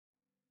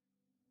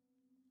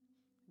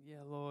Yeah,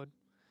 Lord.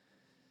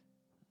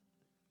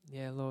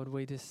 Yeah, Lord,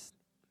 we just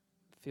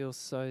feel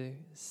so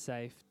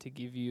safe to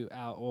give you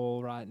our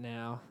all right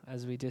now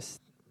as we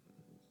just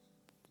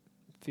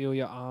feel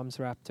your arms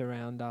wrapped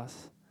around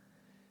us.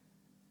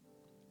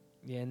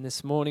 Yeah, and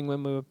this morning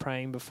when we were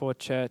praying before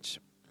church,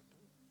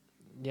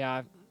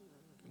 the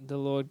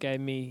Lord gave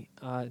me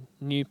a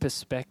new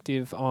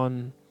perspective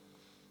on,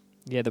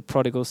 the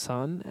prodigal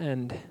son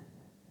and,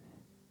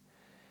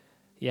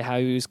 how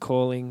he was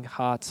calling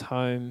hearts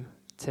home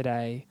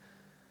today.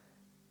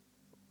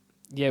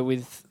 Yeah,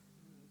 with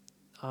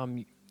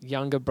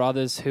younger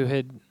brothers who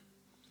had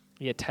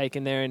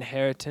taken their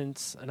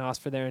inheritance and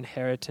asked for their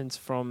inheritance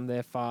from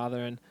their father,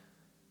 and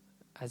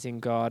as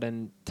in God,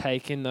 and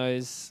taken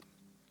those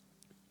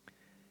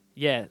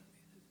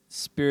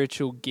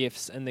spiritual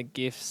gifts and the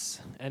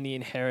gifts and the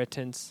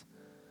inheritance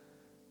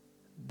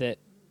that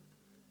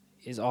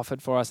is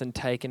offered for us and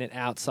taken it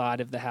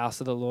outside of the house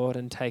of the Lord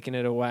and taken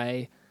it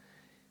away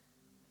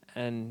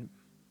and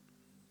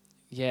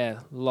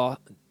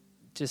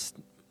just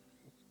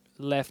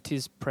left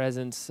his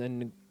presence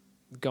and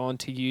gone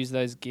to use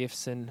those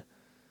gifts, and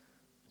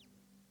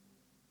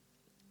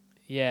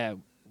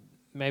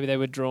maybe they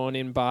were drawn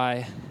in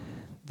by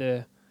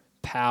the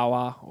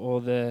power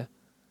or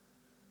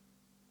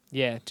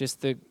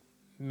just the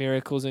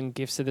miracles and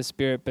gifts of the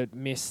Spirit, but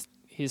missed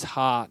his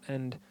heart.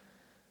 And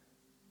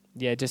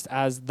just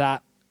as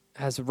that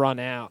has run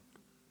out,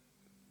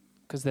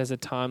 because there's a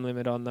time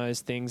limit on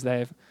those things,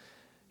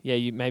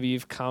 maybe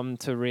you've come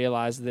to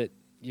realize that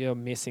you're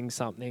missing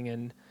something,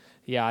 and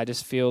I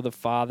just feel the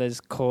Father's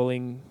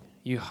calling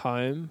you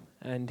home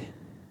and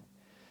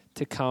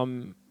to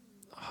come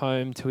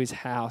home to his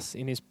house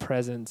in his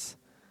presence,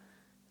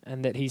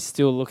 and that he's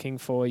still looking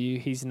for you.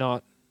 He's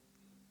not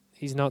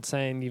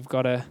saying you've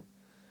got to,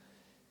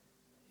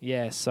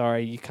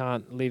 sorry, you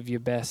can't live your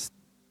best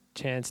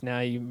chance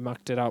now, you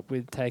mucked it up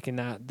with taking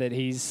that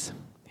he's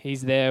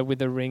there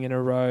with a ring and a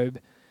robe,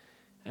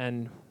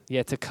 and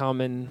to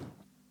come and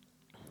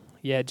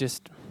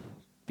just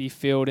be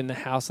filled in the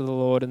house of the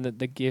Lord, and that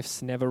the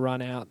gifts never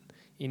run out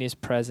in his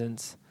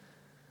presence.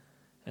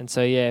 And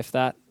so if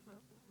that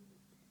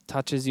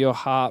touches your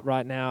heart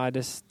right now, I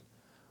just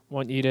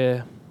want you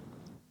to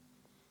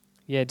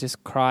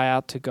just cry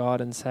out to God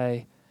and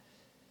say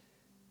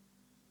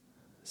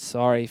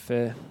sorry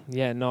for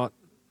not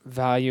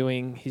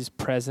valuing his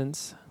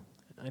presence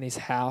and his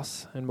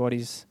house and what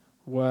he's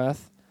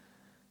worth.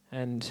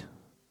 And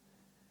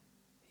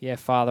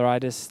Father, I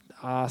just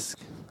ask,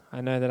 I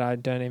know that I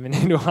don't even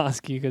need to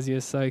ask you because you're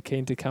so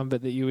keen to come,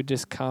 but that you would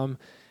just come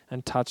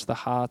and touch the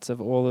hearts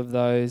of all of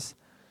those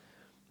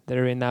that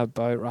are in that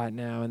boat right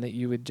now, and that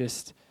you would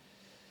just,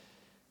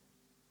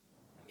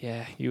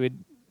 you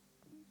would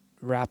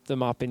wrap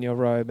them up in your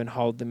robe and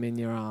hold them in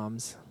your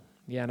arms.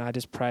 And I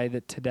just pray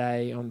that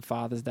today on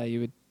Father's Day you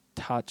would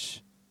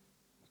touch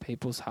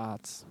people's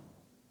hearts.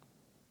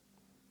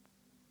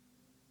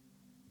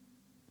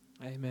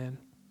 Amen.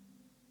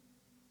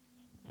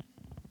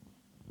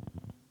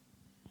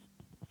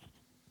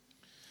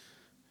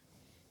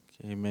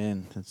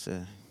 Amen. That's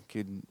a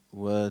good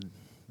word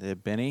there,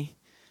 Benny.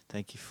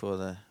 Thank you for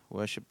the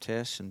worship,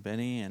 Tess and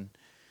Benny, and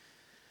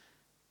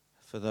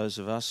for those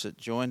of us that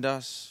joined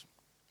us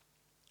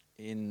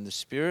in the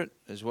Spirit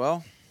as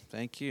well.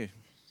 Thank you.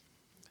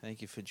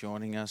 Thank you for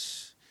joining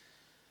us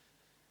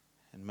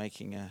and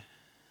making an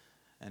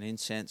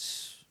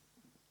incense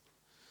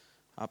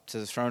up to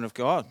the throne of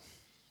God.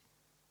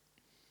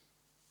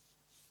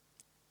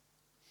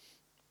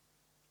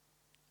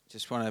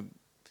 Just want to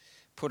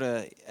put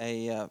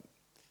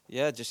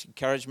just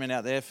encouragement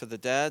out there for the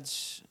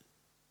dads,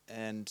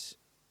 and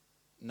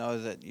know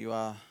that you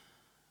are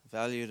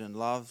valued and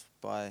loved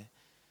by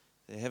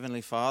the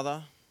Heavenly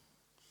Father,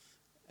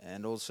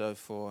 and also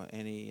for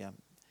any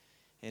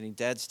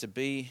dads to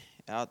be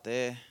out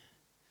there.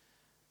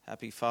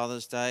 Happy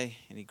Father's Day.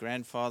 Any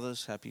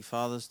grandfathers, happy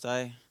Father's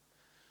Day.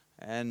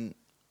 And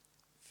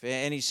for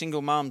any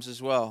single mums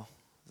as well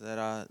that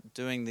are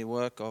doing the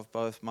work of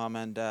both mum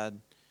and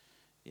dad,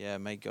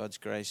 may God's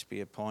grace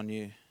be upon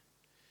you.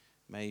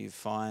 May you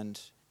find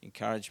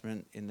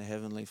encouragement in the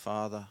Heavenly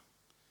Father.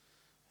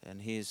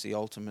 And He is the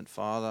ultimate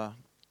Father.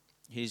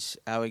 He's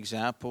our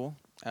example.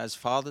 As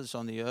fathers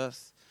on the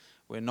earth,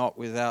 we're not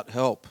without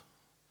help.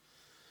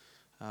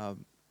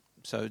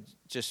 So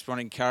just want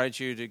to encourage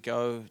you to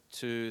go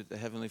to the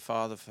Heavenly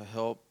Father for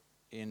help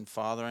in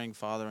fathering.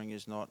 Fathering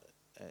is not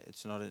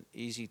an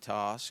easy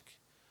task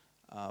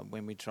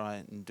when we try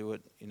and do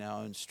it in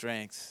our own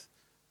strength.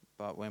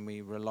 But when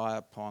we rely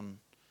upon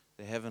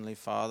the Heavenly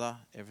Father,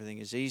 everything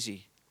is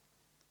easy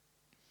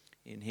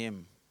in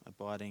Him,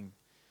 abiding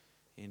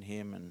in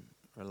Him and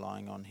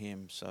relying on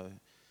Him. So,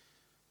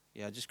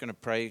 just going to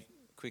pray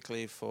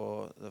quickly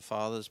for the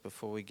fathers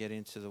before we get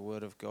into the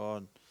Word of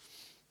God.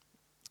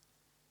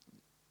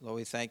 Lord,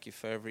 we thank you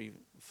for every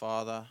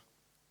father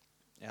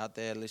out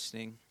there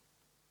listening.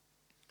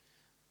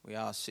 We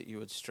ask that you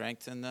would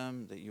strengthen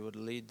them, that you would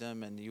lead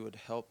them, and you would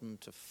help them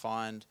to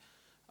find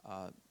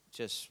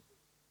just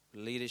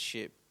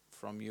leadership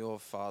from your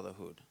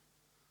fatherhood.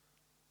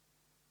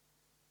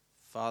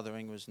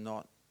 Fathering was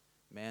not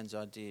man's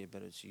idea,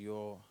 but it's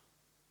who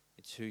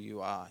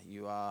you are.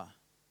 You are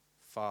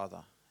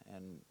Father.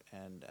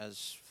 And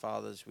as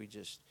fathers, we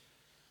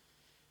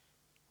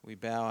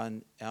bow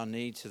our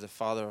knee to the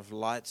Father of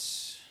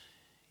lights,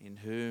 in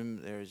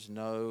whom there is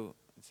no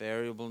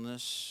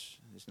variableness,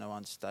 there's no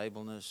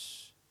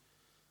unstableness,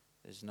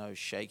 there's no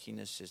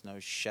shakiness, there's no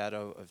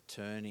shadow of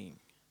turning.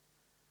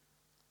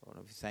 Lord,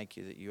 we thank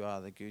you that you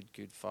are the good,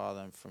 good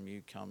Father, and from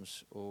you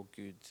comes all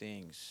good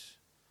things.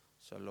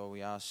 So, Lord,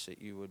 we ask that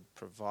you would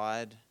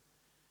provide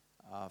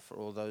for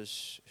all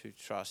those who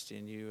trust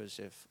in you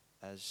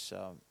as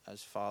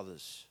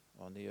fathers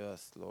on the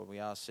earth. Lord, we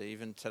ask that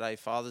even today,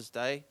 Father's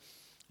Day,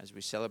 as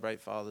we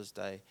celebrate Father's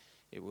Day,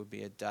 it would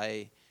be a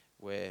day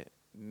where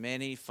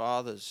many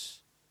fathers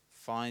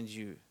find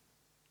you.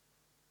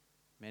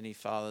 Many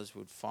fathers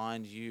would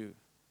find you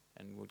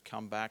and would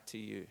come back to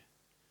you.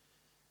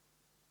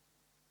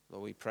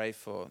 Lord, we pray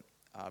for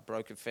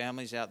broken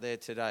families out there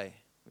today.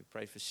 We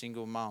pray for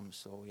single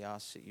mums. Lord, we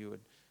ask that you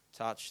would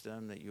touch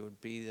them, that you would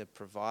be the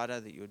provider,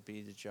 that you would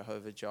be the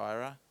Jehovah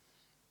Jireh,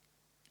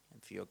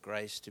 and for your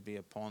grace to be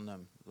upon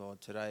them. Lord,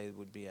 today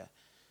would be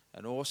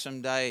an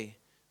awesome day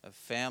of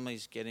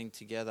families getting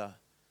together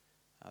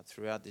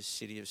throughout this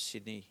city of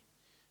Sydney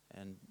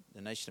and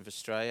the nation of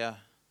Australia.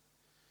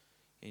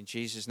 In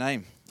Jesus'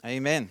 name,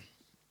 amen.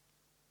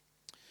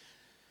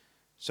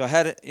 So I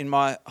had it in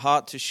my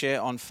heart to share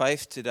on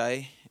faith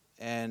today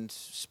and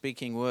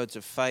speaking words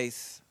of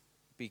faith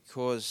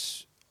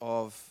because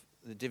of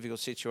the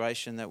difficult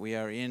situation that we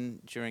are in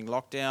during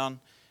lockdown,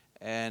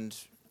 and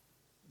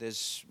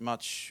there's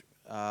much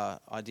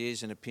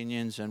ideas and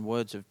opinions and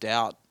words of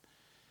doubt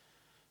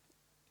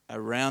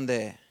around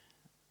there.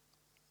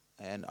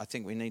 And I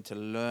think we need to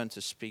learn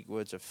to speak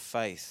words of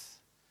faith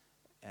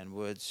and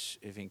words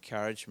of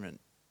encouragement.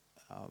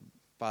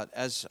 But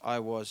as I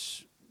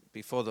was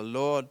before the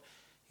Lord,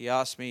 He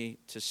asked me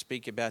to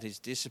speak about His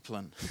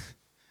discipline.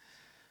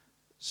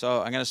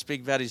 So I'm going to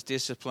speak about His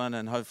discipline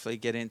and hopefully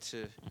get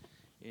into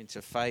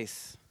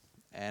faith.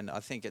 And I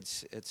think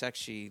it's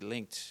actually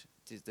linked.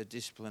 The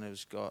discipline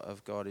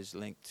of God is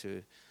linked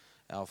to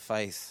our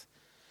faith.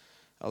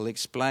 I'll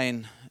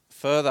explain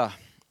further.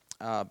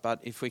 But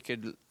if we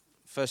could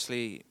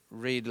firstly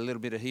read a little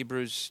bit of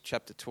Hebrews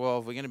chapter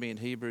 12. We're going to be in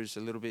Hebrews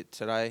a little bit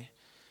today,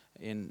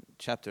 in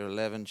chapter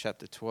 11,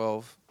 chapter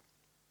 12.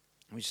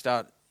 We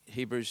start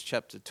Hebrews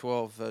chapter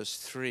 12, verse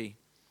 3.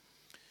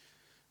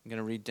 I'm going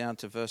to read down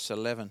to verse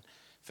 11.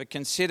 For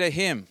consider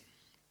him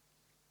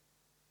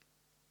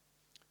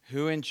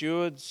who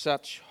endured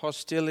such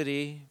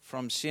hostility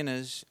from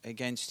sinners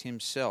against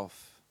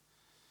himself,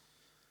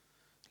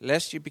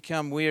 lest you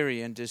become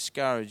weary and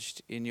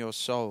discouraged in your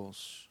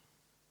souls.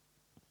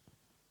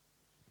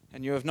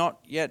 And you have not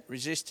yet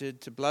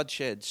resisted to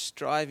bloodshed,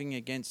 striving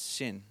against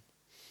sin.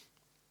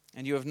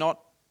 And you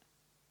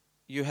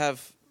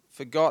have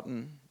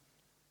forgotten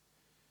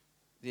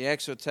the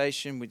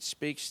exhortation which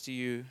speaks to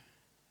you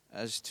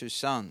as to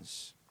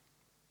sons.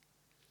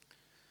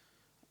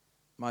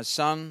 My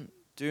son,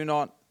 do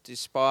not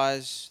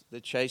despise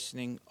the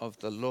chastening of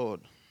the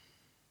Lord,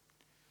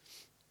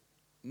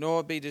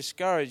 nor be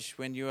discouraged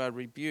when you are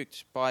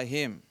rebuked by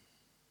him.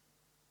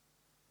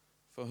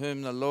 For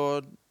whom the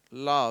Lord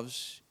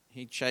loves,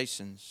 he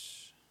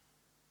chastens,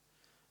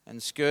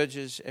 and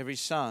scourges every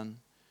son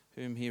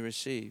whom he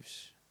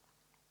receives.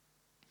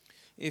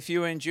 If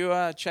you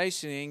endure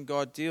chastening,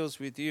 God deals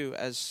with you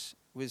as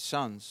with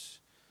sons.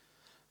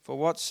 For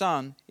what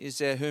son is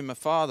there whom a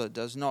father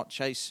does not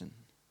chasten?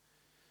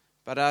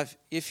 But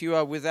if you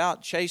are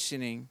without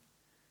chastening,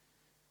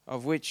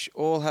 of which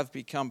all have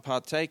become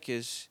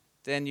partakers,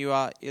 then you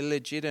are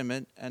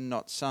illegitimate and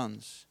not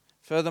sons.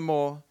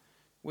 Furthermore,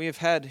 we have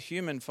had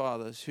human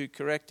fathers who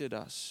corrected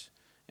us,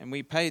 and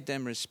we paid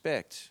them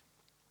respect.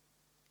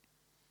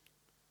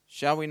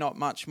 Shall we not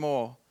much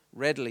more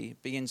readily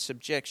be in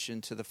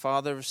subjection to the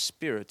Father of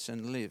spirits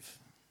and live?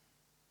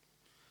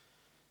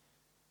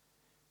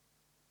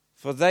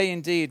 For they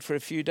indeed for a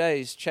few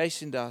days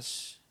chastened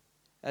us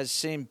as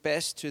seemed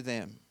best to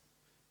them,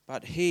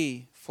 but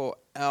he for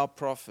our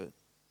profit,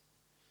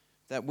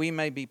 that we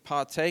may be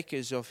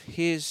partakers of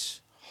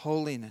his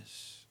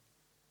holiness.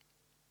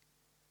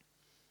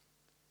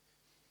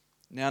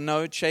 Now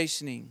no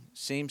chastening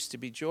seems to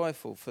be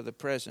joyful for the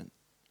present,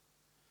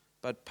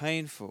 but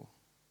painful.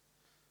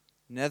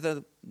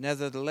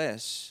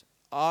 Nevertheless,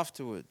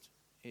 afterward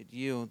it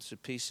yields a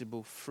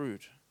peaceable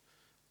fruit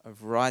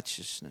of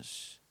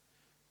righteousness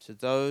to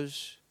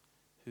those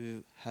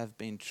who have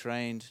been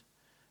trained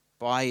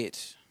by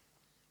it.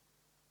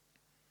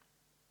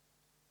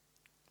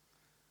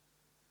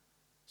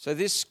 So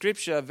this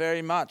scripture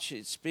very much,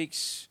 it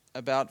speaks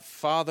about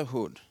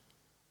fatherhood.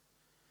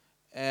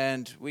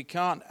 And we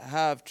can't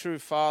have true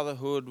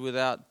fatherhood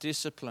without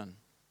discipline,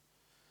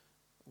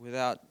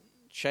 without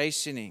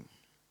chastening.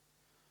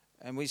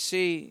 And we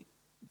see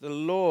the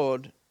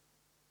Lord,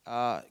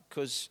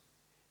 because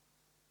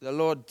the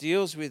Lord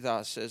deals with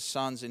us as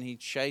sons and he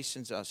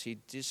chastens us, he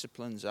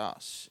disciplines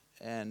us.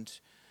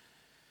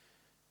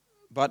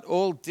 But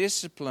all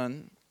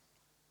discipline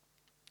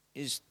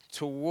is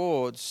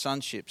towards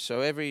sonship.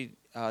 So every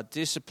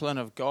discipline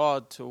of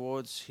God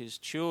towards his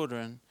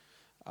children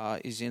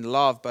is in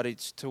love, but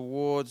it's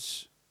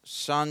towards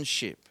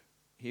sonship.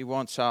 He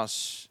wants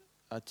us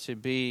to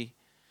be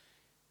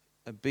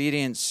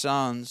obedient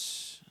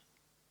sons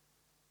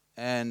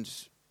and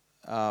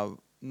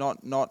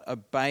not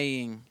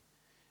obeying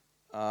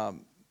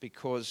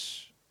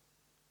because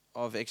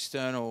of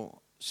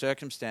external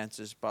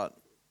circumstances, but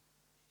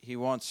he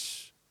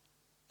wants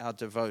our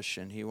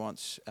devotion. He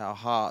wants our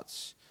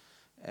hearts.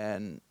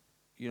 And,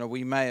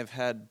 we may have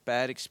had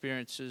bad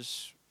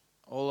experiences.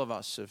 All of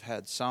us have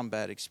had some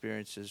bad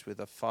experiences with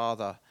a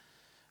father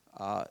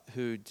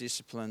who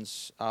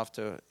disciplines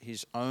after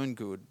his own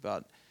good,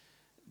 but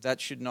that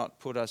should not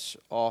put us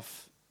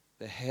off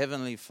the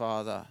Heavenly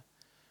Father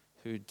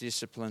who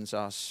disciplines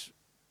us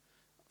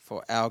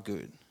for our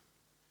good,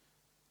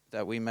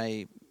 that we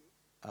may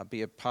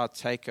be a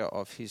partaker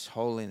of his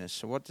holiness.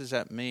 So what does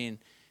that mean?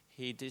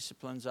 He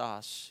disciplines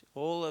us.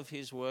 All of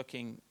his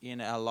working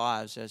in our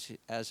lives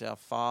as our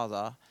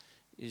Father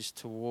is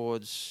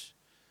towards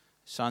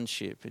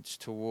sonship. It's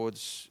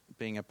towards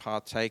being a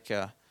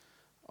partaker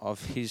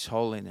of his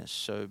holiness,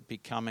 so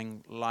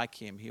becoming like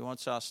him. He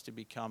wants us to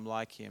become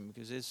like him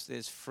because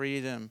there's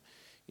freedom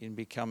in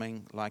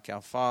becoming like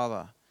our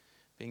Father,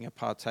 being a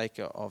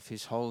partaker of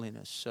his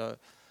holiness. So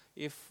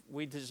if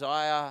we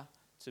desire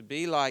to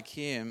be like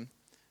him,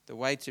 the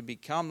way to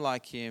become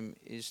like him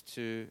is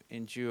to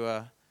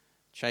endure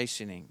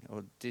chastening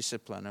or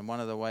discipline. And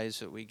one of the ways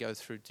that we go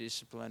through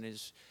discipline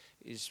is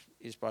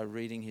by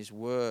reading his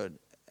word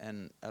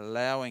and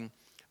allowing,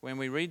 when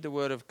we read the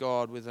word of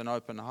God with an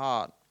open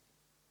heart,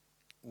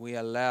 we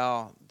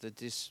allow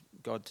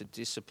God to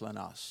discipline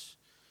us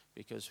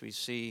because we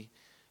see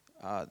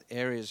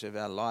areas of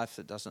our life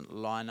that doesn't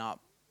line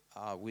up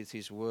with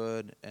his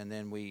word, and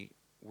then we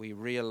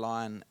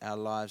realign our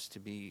lives to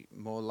be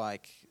more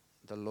like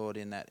the Lord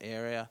in that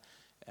area.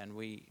 And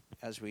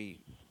as we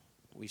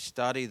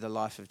study the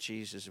life of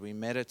Jesus, we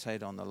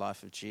meditate on the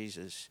life of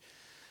Jesus,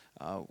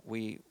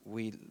 we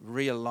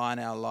realign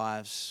our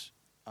lives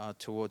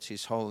towards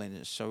his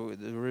holiness. So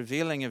the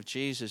revealing of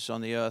Jesus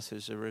on the earth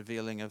is a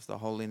revealing of the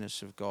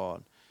holiness of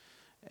God.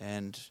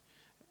 And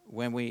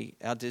when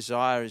our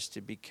desire is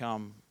to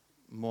become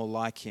more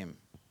like him,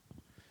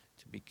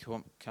 to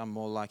become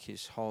more like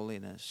his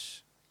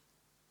holiness.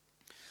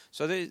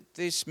 So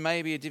this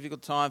may be a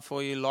difficult time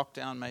for you.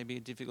 Lockdown may be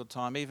a difficult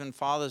time. Even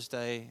Father's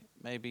Day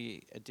may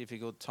be a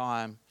difficult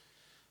time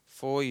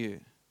for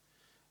you.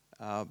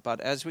 But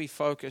as we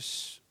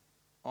focus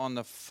on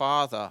the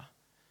Father,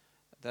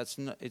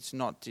 it's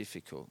not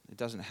difficult. It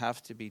doesn't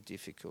have to be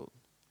difficult.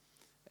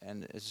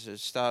 And as the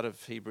start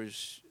of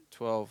Hebrews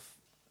 12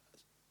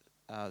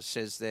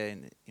 says there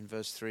in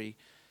verse 3,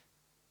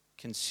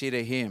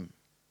 consider him.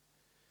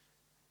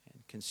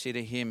 And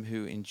consider him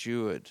who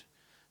endured.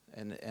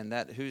 And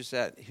that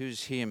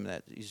who's him?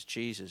 That is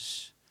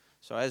Jesus.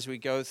 So as we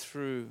go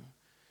through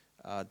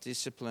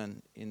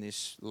discipline in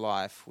this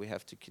life,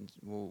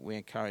 we're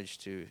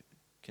encouraged to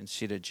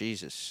consider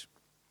Jesus.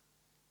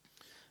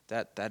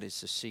 That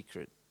is the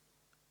secret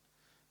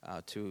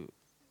to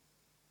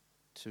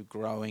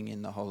growing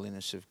in the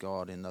holiness of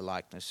God, in the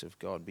likeness of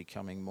God,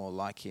 becoming more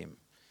like him.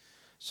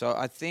 So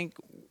I think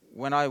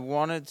when I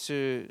wanted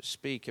to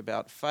speak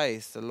about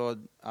faith, the Lord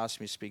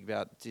asked me to speak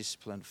about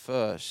discipline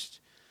first,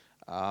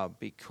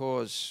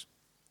 because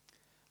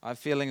I'm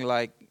feeling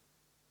like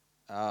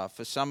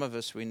for some of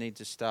us we need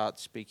to start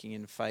speaking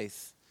in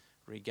faith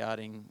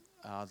regarding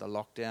the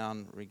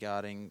lockdown,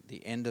 regarding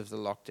the end of the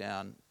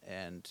lockdown,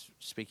 and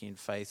speaking in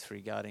faith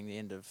regarding the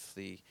end of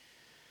the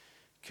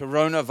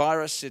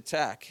coronavirus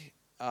attack.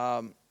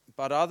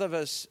 But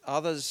others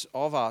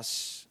of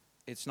us,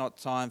 it's not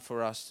time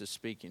for us to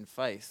speak in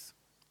faith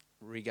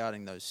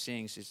regarding those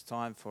things. It's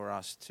time for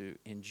us to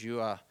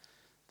endure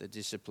the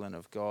discipline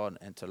of God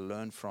and to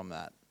learn from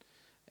that.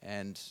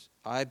 And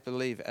I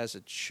believe as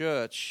a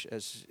church,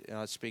 as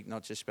I speak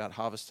not just about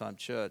Harvest Time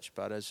Church,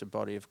 but as a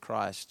body of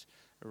Christ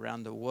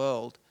around the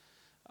world,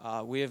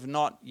 we have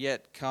not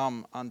yet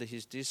come under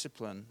his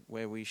discipline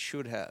where we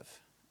should have.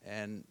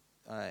 And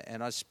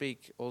I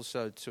speak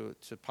also to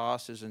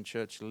pastors and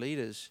church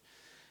leaders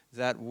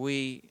that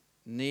we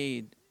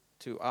need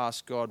to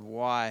ask God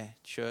why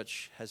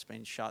church has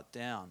been shut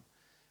down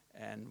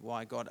and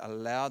why God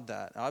allowed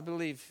that. I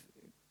believe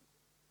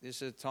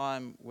this is a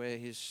time where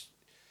his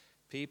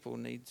people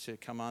need to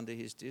come under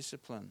his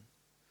discipline.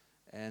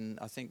 And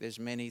I think there's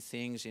many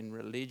things in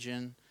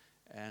religion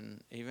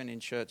and even in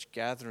church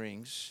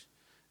gatherings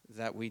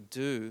that we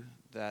do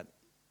that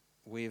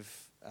we've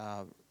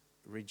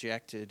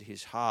rejected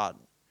his heart,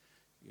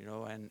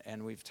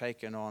 and we've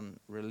taken on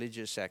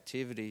religious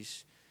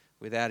activities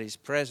without his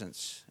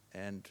presence.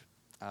 And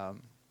I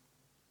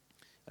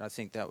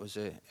think that was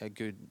a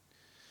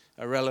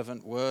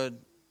relevant word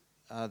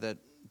that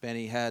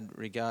Benny had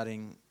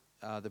regarding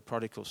the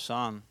prodigal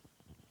son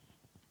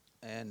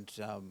and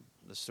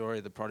the story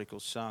of the prodigal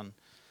son.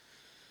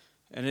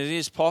 And it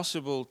is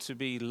possible to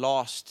be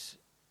lost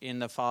in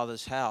the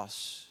Father's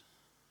house,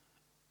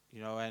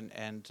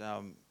 and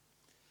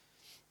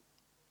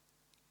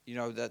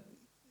that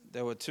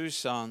there were two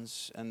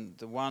sons, and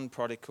the one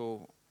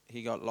prodigal,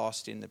 he got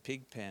lost in the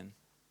pig pen,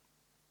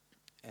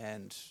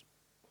 and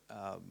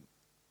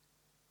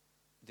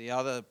the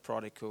other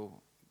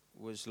prodigal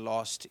was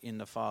lost in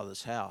the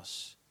father's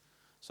house.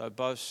 So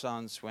both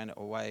sons went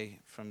away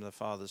from the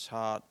father's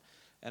heart.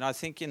 And I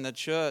think in the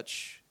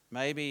church,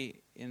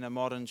 maybe in the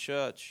modern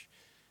church,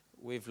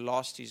 we've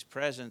lost his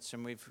presence,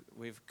 and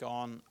we've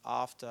gone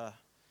after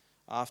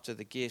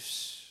the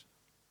gifts,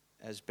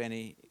 as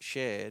Benny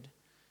shared.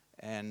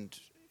 And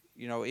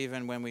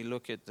even when we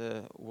look at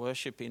the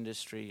worship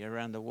industry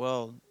around the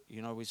world,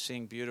 we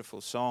sing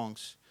beautiful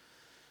songs,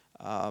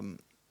 but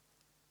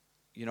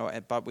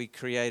we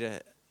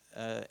create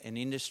an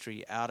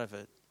industry out of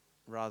it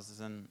rather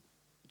than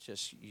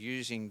just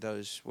using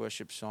those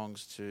worship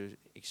songs to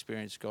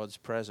experience God's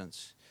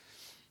presence.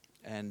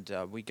 And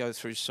we go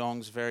through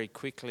songs very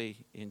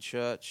quickly in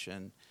church,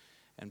 and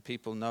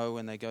people know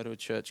when they go to a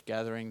church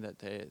gathering that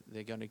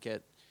they're going to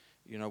get,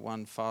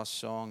 one fast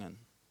song and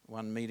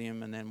one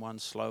medium and then one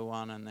slow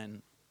one, and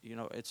then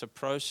it's a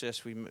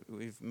process.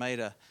 We've made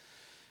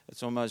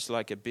it's almost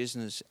like a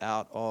business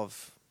out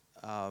of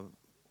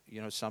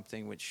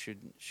something which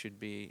should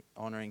be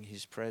honoring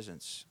His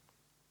presence.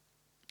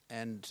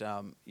 And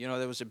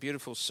there was a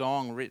beautiful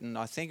song written,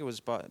 I think it was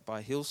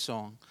by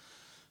Hillsong.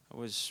 I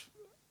was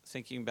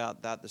thinking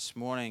about that this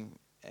morning,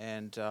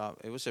 and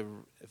it was a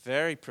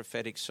very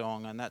prophetic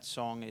song, and that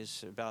song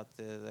is about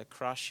the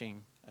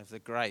crushing of the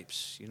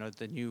grapes,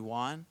 the new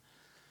wine.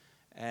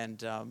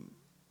 And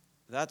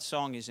that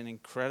song is an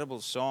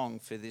incredible song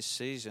for this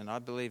season. I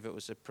believe it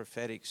was a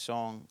prophetic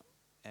song,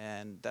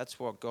 and that's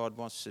what God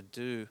wants to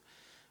do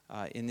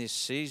in this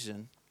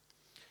season.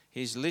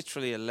 He's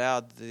literally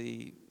allowed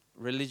the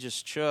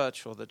religious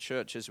church, or the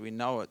church as we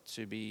know it,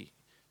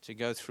 to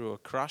go through a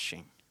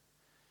crushing.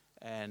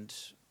 And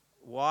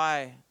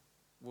why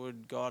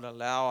would God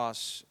allow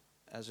us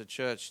as a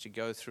church to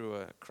go through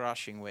a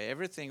crushing where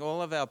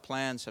all of our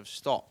plans have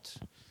stopped?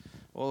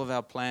 All of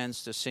our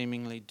plans to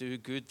seemingly do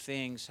good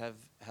things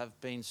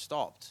have been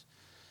stopped.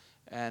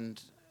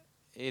 And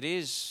it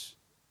is,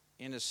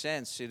 in a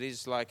sense, it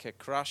is like a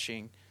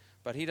crushing,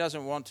 but He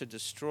doesn't want to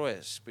destroy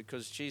us,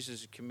 because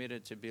Jesus is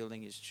committed to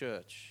building His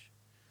church.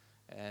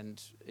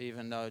 And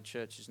even though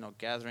church is not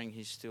gathering,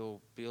 He's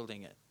still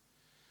building it.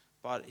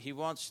 But He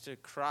wants to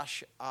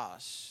crush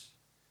us,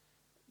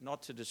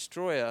 not to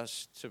destroy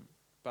us,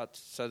 but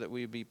so that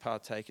we be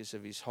partakers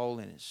of His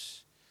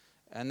holiness.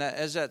 And that,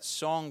 as that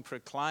song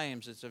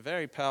proclaims, it's a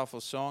very powerful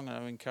song, and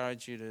I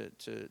encourage you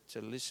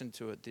to listen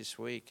to it this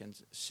week and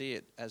see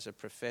it as a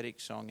prophetic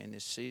song in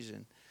this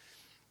season.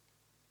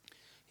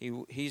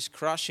 He's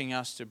crushing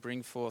us to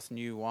bring forth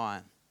new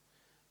wine.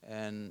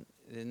 And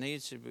there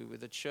needs to be,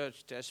 the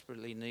church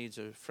desperately needs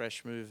a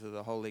fresh move of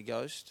the Holy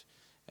Ghost.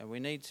 And we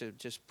need to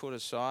just put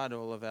aside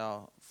all of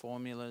our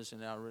formulas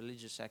and our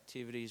religious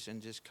activities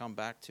and just come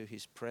back to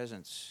His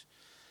presence.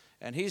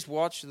 And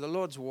the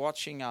Lord's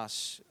watching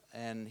us,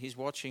 and He's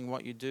watching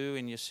what you do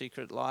in your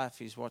secret life.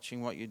 He's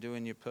watching what you do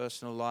in your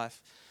personal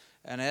life.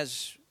 And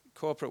as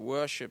corporate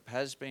worship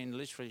has been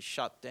literally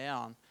shut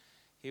down,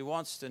 He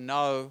wants to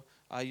know,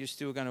 are you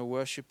still going to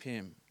worship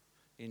Him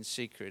in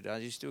secret? Are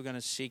you still going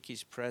to seek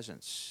His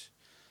presence?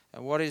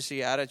 And what is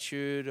the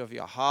attitude of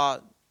your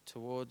heart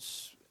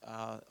towards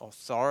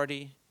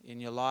authority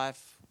in your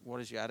life? What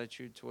is your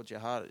attitude towards your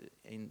heart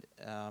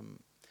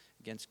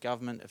against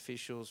government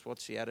officials?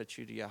 What's the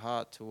attitude of your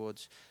heart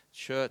towards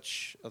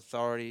church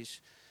authorities?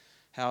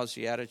 How's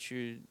the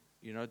attitude,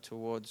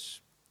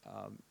 towards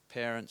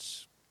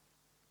parents?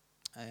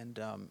 And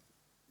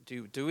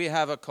do we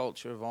have a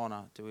culture of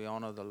honor? Do we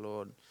honor the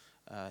Lord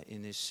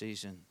in this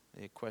season?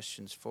 They're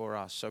questions for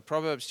us. So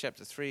Proverbs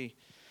chapter 3,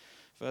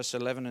 verse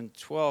 11 and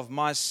 12.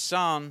 My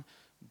son,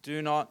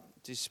 do not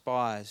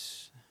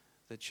despise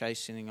the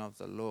chastening of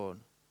the Lord,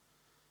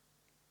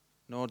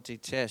 nor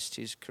detest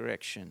His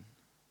correction.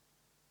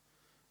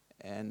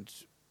 And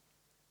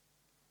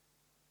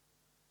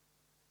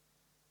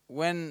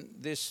when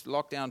this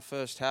lockdown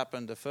first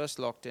happened, the first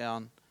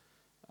lockdown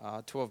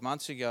 12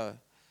 months ago,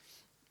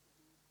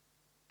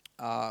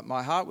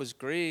 my heart was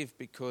grieved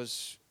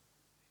because,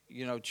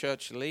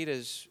 church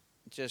leaders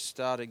just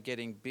started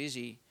getting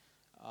busy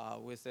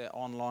with their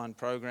online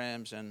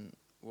programs, and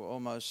were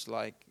almost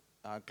like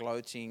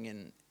gloating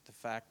in the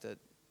fact that,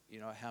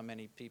 how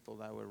many people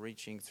they were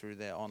reaching through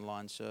their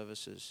online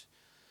services.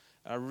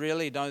 I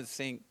really don't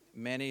think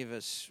many of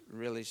us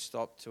really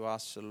stopped to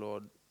ask the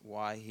Lord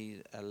why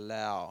He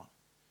allow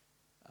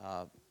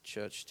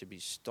church to be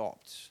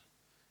stopped.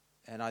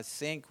 And I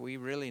think we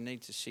really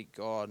need to seek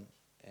God,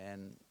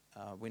 and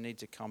we need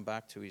to come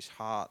back to His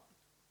heart,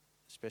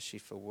 especially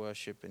for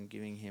worship and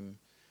giving Him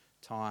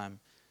time.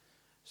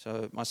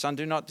 So, my son,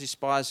 do not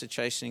despise the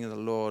chastening of the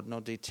Lord,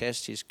 nor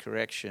detest His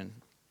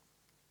correction.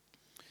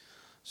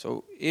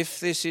 So if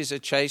this is a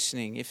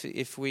chastening,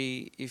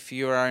 if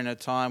you are in a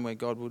time where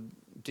God would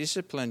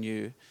discipline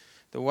you,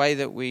 the way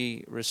that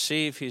we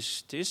receive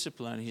His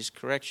discipline, His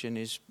correction,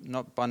 is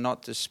not by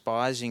not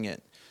despising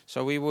it.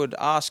 So we would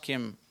ask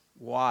Him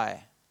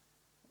why.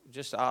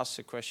 just ask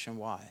the question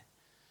why.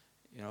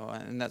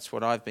 And that's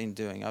what I've been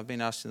doing. I've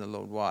been asking the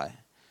Lord why.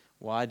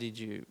 Why did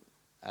you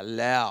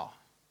allow?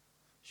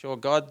 Sure,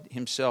 God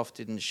himself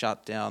didn't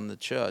shut down the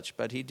church,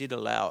 but he did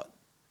allow it.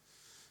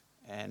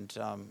 And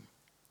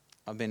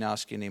I've been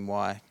asking him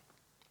why.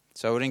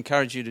 So I would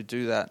encourage you to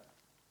do that,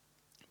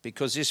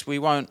 because we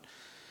won't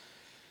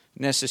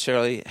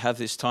necessarily have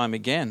this time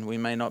again. We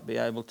may not be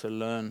able to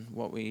learn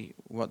what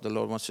the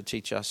Lord wants to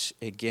teach us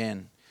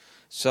again.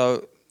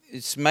 So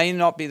it may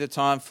not be the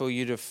time for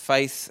you to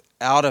faith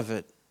out of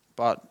it,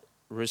 but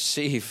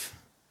receive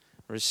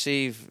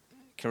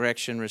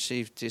correction,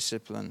 receive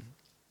discipline.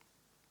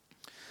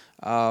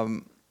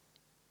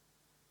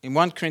 In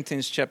 1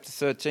 Corinthians chapter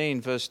 13,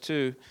 verse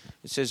 2,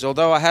 it says,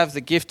 although I have the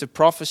gift of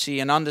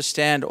prophecy and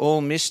understand all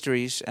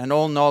mysteries and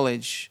all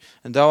knowledge,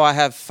 and though I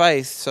have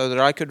faith so that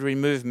I could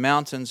remove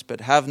mountains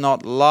but have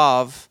not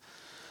love,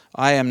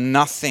 I am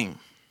nothing.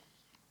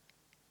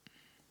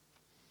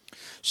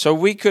 So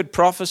we could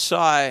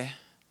prophesy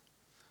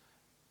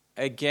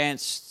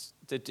against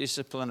the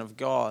discipline of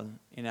God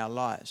in our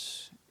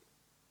lives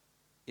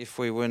if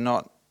we were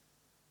not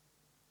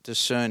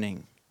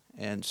discerning.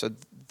 And so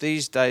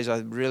these days I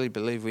really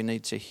believe we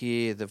need to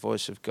hear the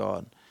voice of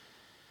God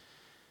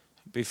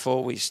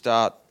before we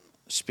start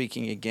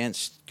speaking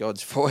against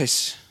God's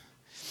voice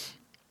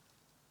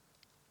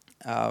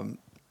and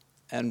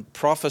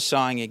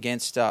prophesying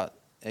against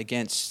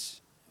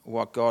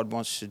what God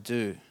wants to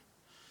do.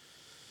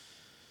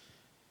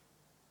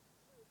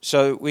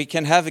 So we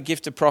can have a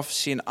gift of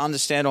prophecy and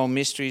understand all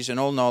mysteries and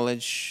all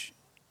knowledge,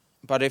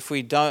 but if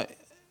we don't,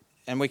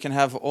 and we can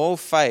have all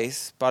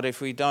faith, but if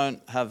we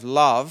don't have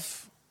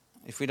love,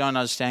 if we don't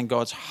understand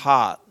God's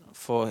heart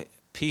for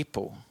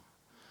people,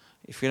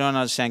 if we don't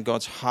understand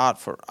God's heart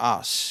for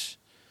us,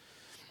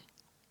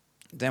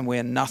 then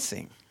we're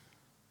nothing.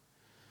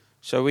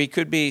 So we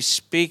could be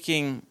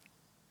speaking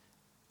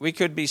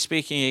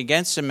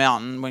against a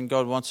mountain when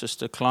God wants us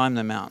to climb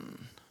the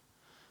mountain.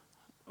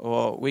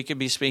 Or we could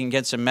be speaking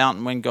against a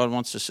mountain when God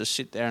wants us to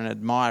sit there and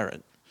admire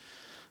it.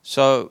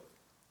 So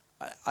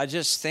I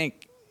just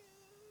think,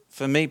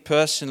 for me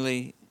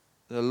personally,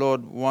 the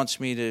Lord wants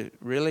me to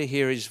really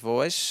hear his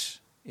voice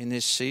in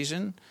this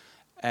season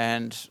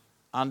and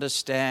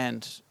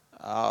understand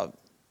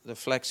the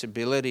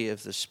flexibility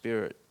of the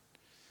Spirit.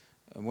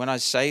 And when I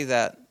say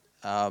that,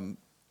 the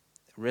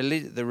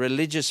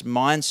religious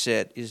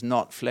mindset is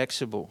not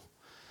flexible.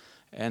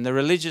 And the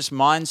religious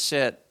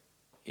mindset,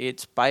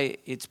 it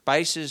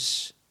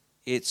bases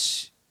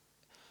its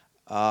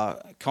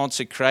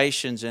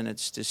consecrations and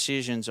its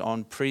decisions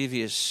on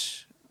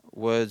previous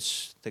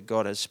words that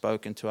God has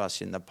spoken to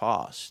us in the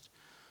past.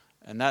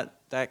 And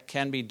that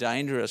can be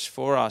dangerous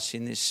for us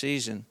in this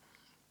season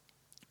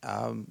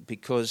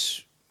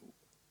because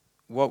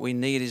what we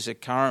need is a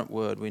current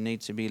word. We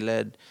need to be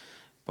led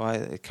by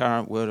the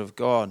current word of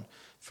God.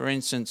 For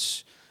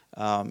instance,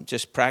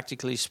 just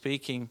practically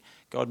speaking,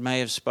 God may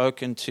have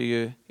spoken to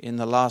you in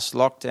the last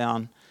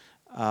lockdown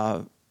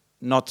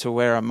not to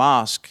wear a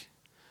mask.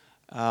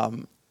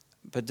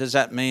 But does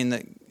that mean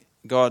that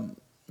God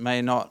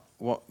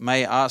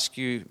may ask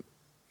you,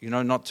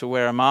 not to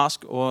wear a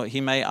mask, or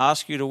he may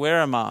ask you to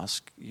wear a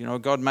mask?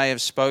 God may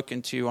have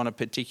spoken to you on a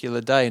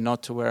particular day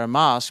not to wear a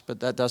mask, but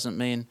that doesn't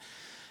mean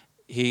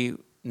he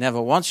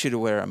never wants you to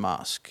wear a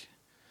mask.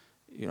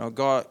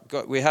 God,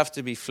 we have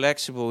to be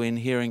flexible in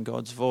hearing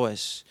God's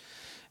voice.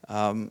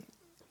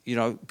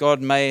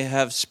 God may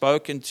have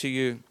spoken to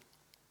you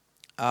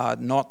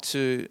not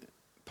to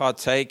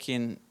partake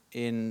in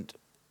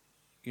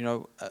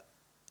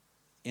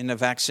a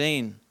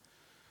vaccine,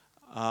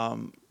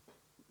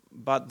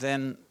 but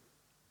then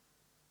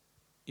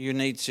you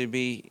need to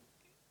be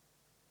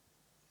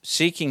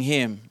seeking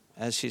him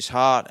as his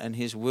heart and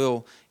his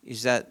will.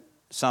 Is that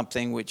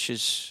something which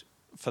is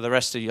for the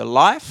rest of your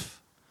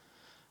life,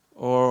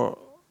 or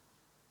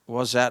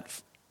was that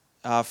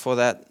for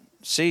that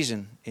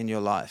season in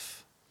your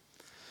life?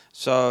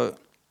 So,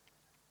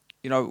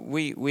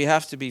 we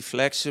have to be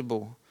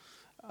flexible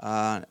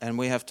and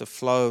we have to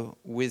flow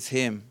with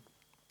him.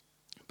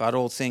 But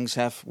all things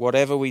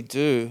whatever we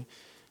do,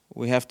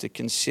 we have to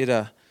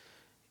consider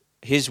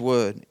his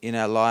word in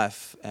our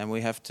life, and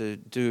we have to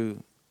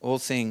do all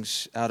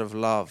things out of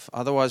love.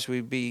 Otherwise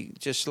we'd be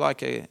just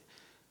like a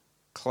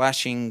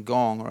clashing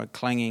gong or a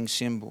clanging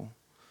cymbal,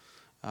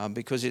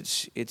 because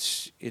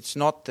it's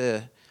not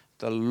the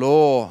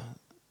law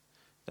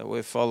that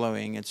we're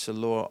following, it's the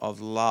law of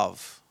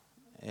love.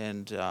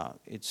 And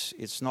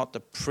it's not the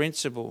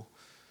principle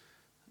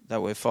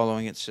that we're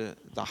following, it's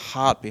the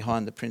heart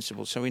behind the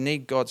principle. So we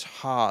need God's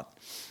heart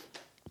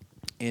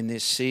in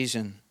this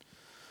season.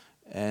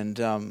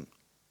 And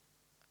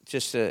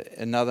just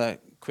another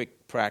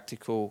quick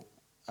practical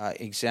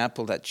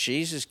example that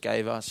Jesus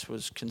gave us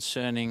was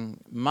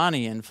concerning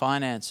money and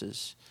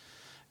finances.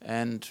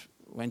 And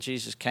when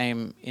Jesus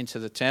came into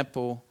the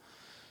temple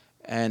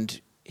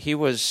and he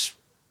was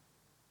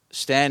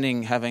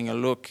standing having a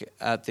look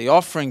at the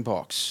offering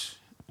box,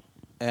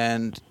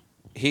 and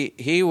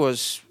he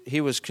was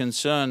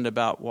concerned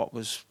about what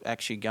was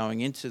actually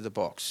going into the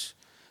box.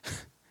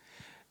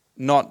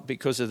 not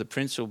because of the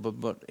principle,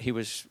 but he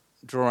was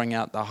drawing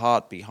out the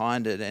heart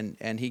behind it.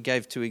 And he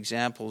gave two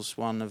examples,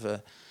 one of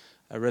a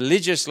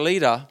religious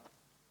leader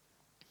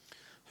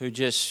who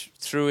just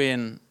threw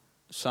in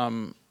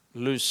some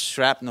loose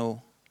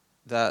shrapnel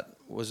that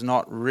was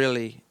not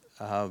really,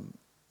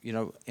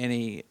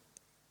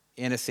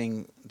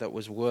 anything that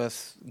was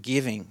worth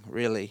giving,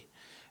 really.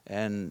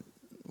 And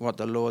what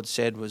the Lord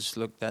said was,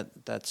 look,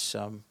 that's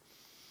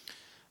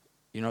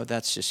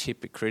just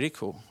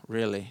hypocritical,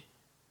 really.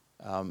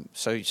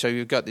 So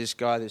you've got this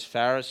guy, this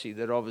Pharisee,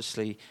 that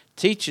obviously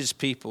teaches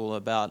people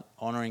about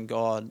honoring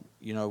God,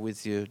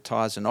 with your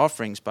tithes and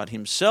offerings, but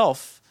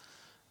himself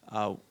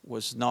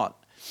was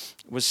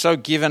so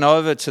given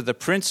over to the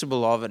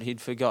principle of it,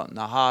 he'd forgotten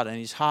the heart, and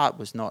his heart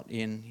was not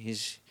in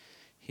his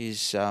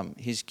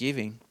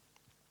giving.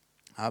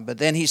 But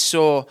then he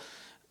saw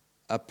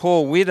a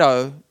poor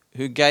widow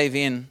who gave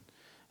in,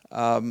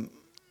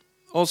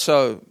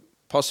 also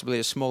possibly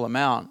a small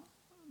amount,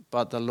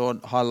 but the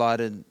Lord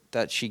highlighted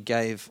that she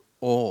gave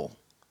all.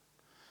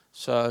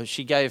 So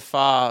she gave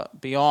far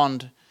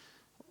beyond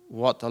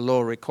what the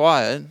law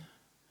required,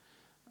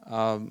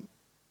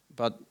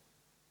 but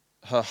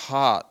her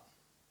heart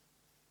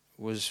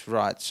was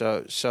right.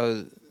 So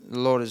the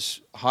Lord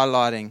is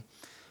highlighting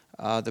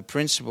the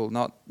principle,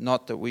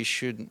 not that we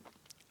should.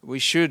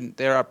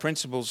 There are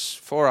principles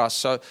for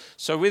us.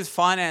 So with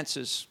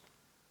finances,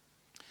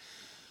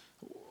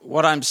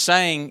 what I'm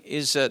saying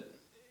is that,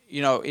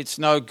 it's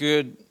no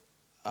good.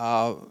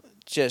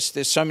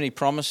 There's so many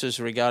promises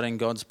regarding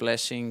God's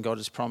blessing. God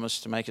has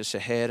promised to make us a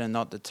head and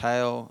not the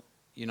tail.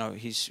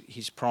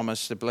 He's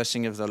promised the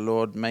blessing of the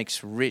Lord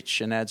makes rich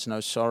and adds no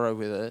sorrow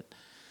with it.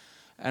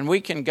 And we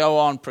can go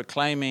on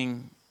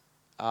proclaiming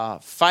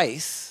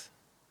faith,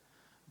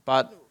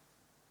 but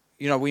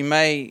it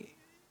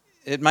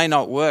may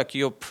not work.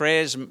 Your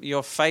prayers,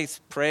 your faith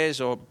prayers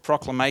or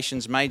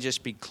proclamations may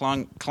just be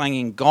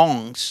clanging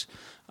gongs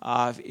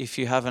if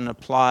you haven't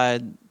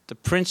applied the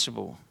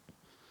principle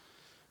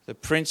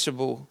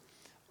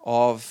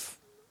of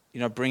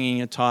bringing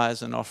your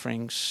tithes and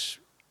offerings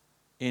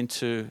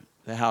into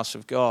the house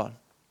of God.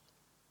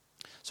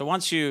 So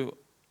once you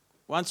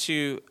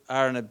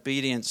are an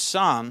obedient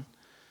son,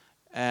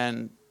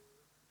 and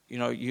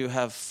you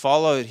have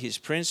followed his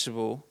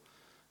principle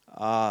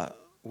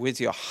with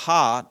your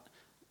heart,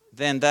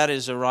 then that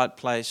is the right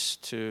place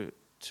to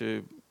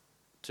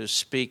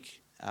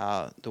speak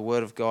the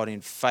word of God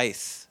in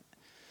faith.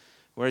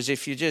 Whereas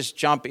if you just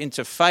jump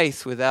into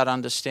faith without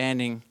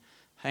understanding,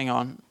 hang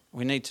on,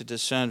 we need to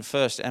discern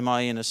first, am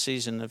I in a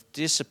season of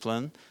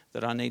discipline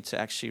that I need to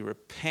actually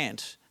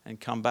repent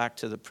and come back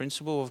to the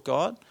principle of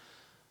God?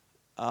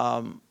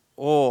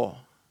 Or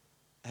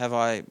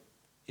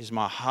is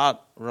my heart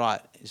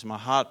right? Is my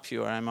heart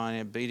pure? Am I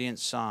an obedient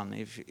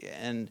son?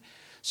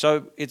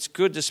 So it's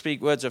good to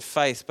speak words of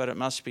faith, but it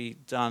must be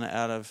done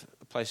out of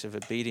a place of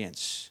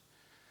obedience.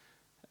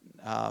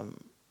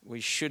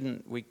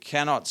 We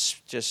cannot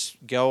just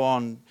go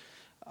on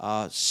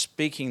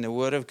speaking the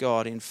word of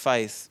God in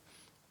faith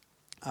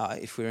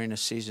if we're in a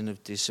season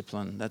of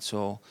discipline. That's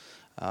all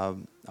I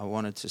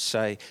wanted to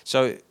say.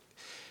 So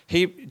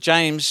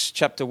James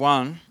chapter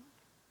 1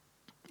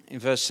 in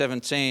verse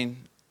 17,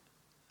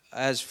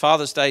 as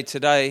Father's Day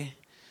today,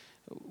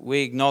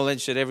 we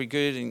acknowledge that every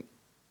good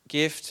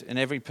gift and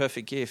every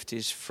perfect gift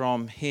is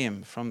from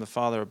him, from the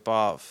Father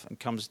above, and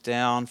comes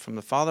down from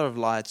the Father of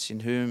lights,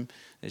 in whom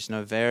there's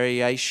no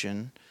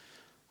variation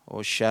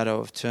or shadow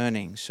of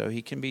turning. So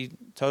he can be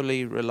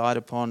totally relied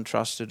upon,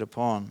 trusted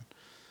upon.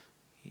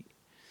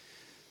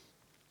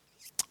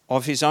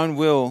 Of his own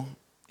will,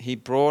 he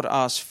brought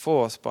us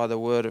forth by the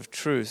word of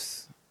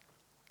truth,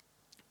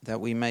 that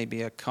we may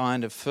be a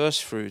kind of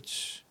first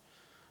fruits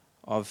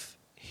of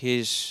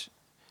his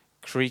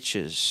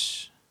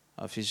creatures,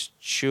 of his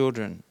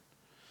children.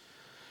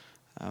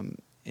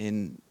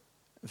 In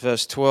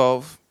verse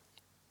 12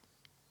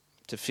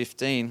 to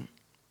 15,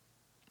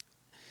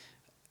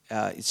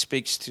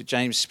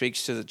 James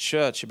speaks to the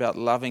church about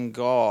loving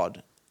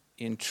God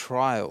in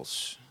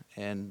trials.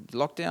 And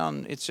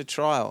lockdown, it's a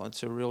trial.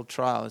 It's a real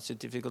trial. It's a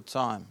difficult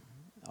time.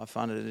 I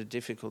find it a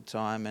difficult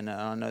time, and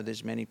I know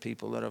there's many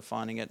people that are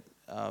finding it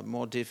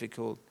more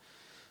difficult.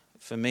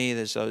 For me,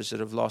 there's those that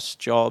have lost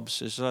jobs.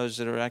 There's those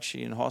that are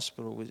actually in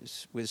hospital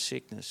with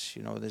sickness.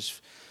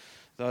 There's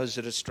those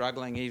that are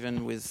struggling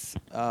even with,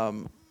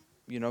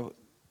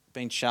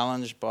 being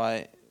challenged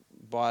by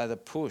the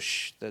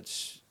push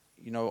that's,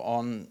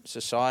 on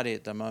society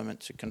at the moment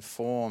to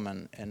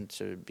conform and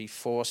to be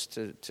forced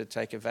to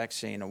take a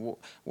vaccine or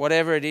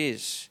whatever it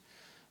is.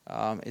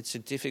 It's a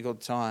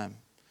difficult time.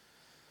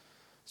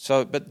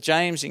 But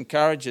James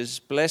encourages,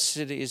 blessed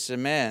is the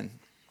man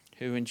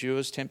who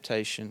endures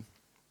temptation,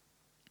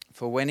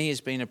 for when he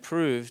has been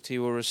approved, he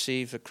will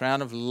receive the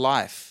crown of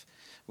life,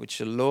 which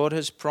the Lord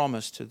has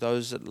promised to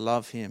those that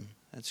love him.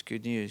 That's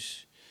good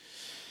news.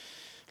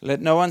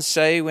 Let no one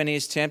say when he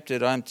is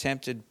tempted, I am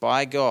tempted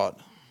by God.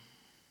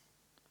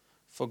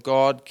 For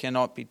God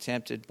cannot be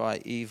tempted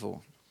by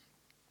evil,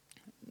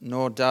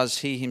 nor does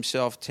he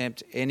himself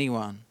tempt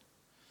anyone.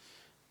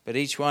 But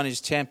each one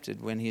is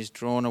tempted when he is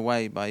drawn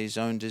away by his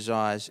own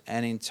desires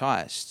and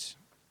enticed.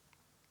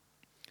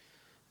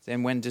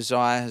 Then when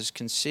desire has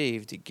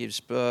conceived, it gives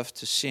birth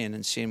to sin,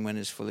 and sin, when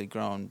it is fully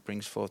grown,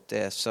 brings forth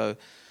death. So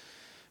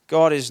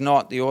God is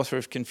not the author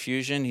of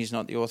confusion. He's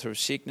not the author of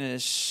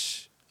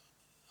sickness.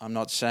 I'm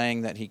not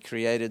saying that he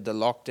created the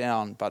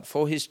lockdown, but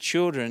for his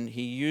children,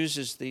 he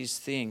uses these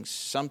things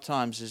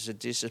sometimes as a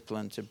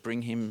discipline to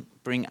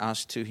bring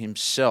us to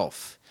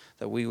himself,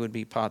 that we would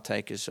be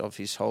partakers of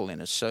his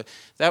holiness. So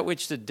that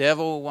which the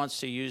devil wants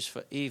to use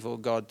for evil,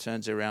 God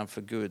turns around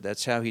for good.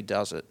 That's how he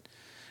does it.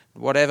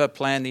 Whatever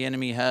plan the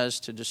enemy has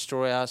to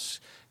destroy us,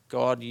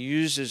 God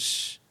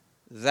uses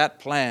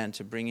that plan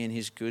to bring in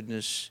his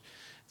goodness,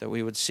 that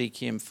we would seek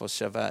him for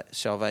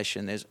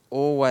salvation. There's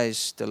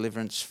always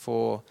deliverance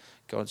for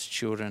God's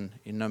children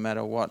in no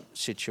matter what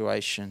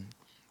situation.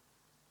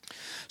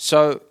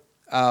 So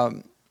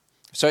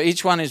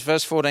each one is,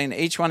 verse 14,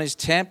 each one is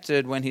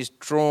tempted when he's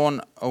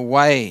drawn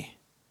away.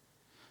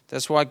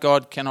 That's why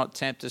God cannot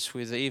tempt us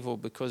with evil,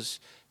 because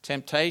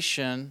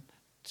temptation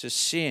to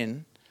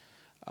sin,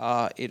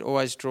 it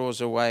always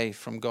draws away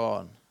from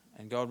God.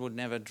 And God would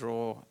never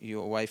draw you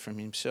away from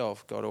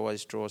himself. God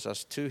always draws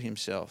us to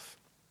himself.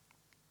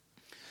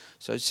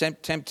 So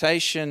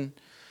temptation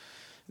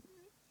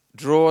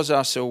draws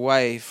us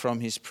away from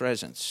his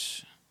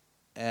presence.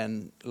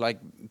 And like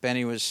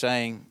Benny was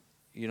saying,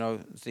 you know,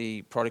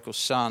 the prodigal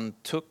son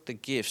took the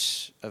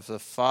gifts of the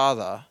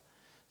father,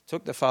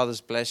 took the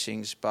father's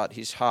blessings, but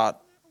his heart,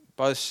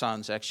 both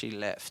sons actually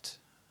left.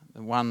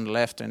 The one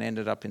left and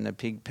ended up in the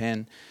pig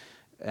pen,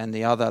 and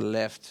the other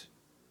left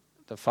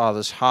the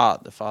father's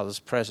heart, the father's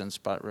presence,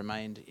 but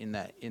remained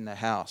in the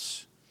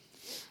house.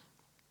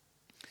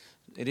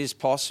 It is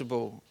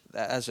possible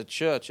that as a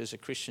church, as a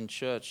Christian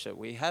church, that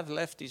we have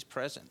left his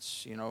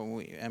presence, you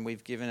know, and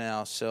we've given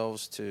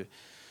ourselves to,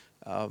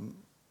 to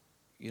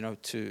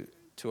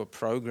a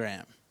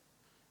program.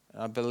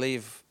 I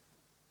believe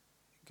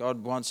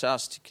God wants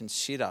us to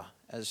consider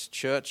as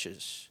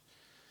churches.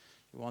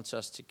 He wants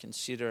us to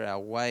consider our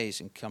ways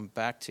and come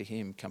back to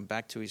him, come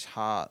back to his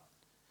heart,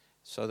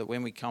 so that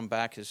when we come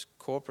back as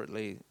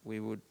corporately, we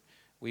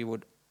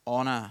would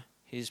honor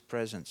his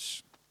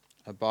presence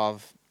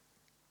above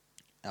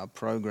our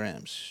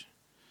programs.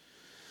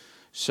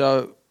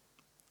 So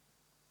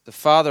the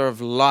Father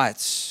of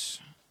lights,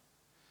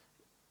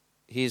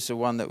 he's the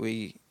one that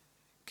we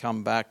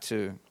come back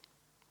to.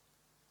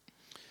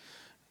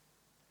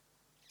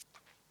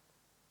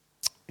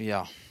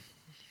 Yeah.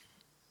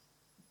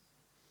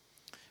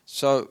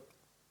 So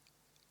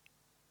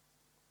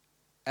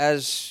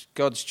as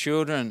God's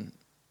children,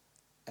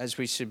 as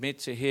we submit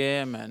to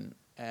him,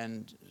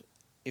 and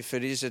if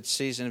it is a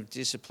season of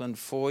discipline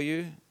for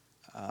you,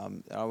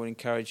 I would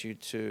encourage you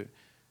to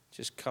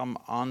just come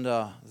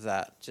under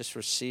that. Just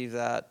receive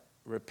that.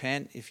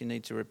 Repent if you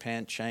need to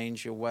repent.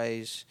 Change your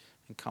ways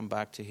and come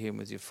back to him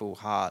with your full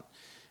heart.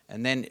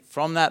 And then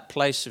from that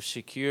place of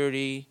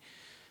security,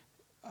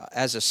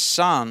 as a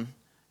son,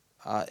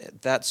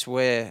 that's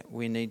where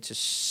we need to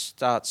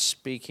start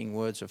speaking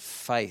words of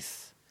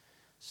faith.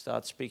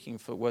 Start speaking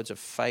for words of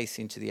faith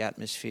into the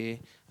atmosphere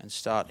and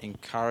start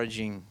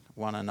encouraging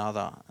one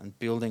another and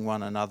building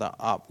one another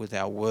up with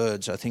our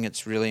words. I think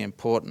it's really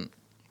important.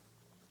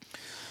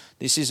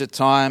 This is a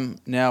time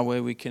now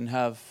where we can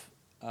have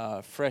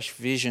fresh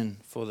vision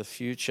for the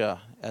future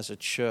as a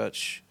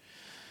church.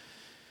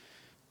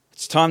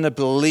 It's time to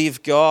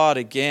believe God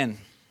again.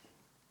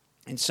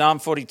 In Psalm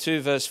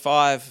 42 verse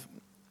 5,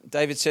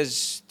 David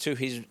says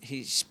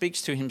he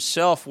speaks to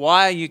himself,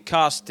 "Why are you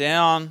cast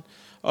down,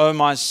 O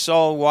my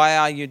soul? Why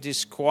are you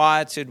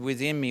disquieted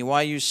within me?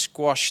 Why are you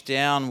squashed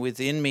down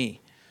within me?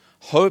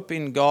 Hope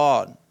in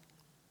God,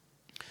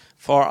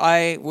 for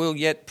I will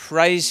yet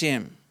praise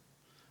him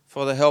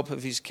for the help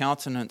of his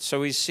countenance."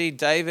 So we see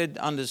David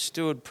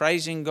understood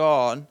praising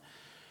God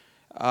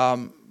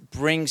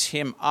brings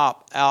him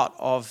up out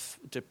of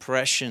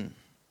depression.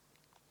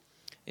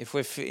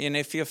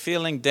 If you're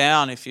feeling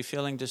down, if you're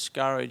feeling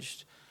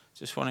discouraged,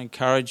 just want to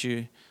encourage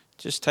you,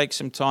 just take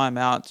some time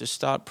out, just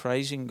start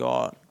praising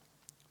God.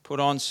 Put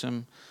on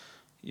some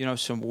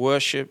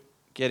worship.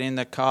 Get in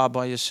the car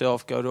by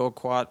yourself, go to a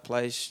quiet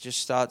place, just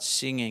start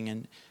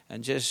singing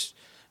and just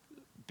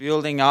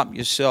building up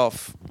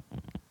yourself,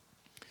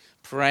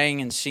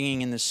 praying and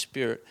singing in the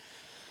Spirit.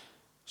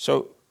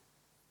 So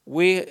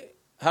we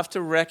have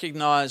to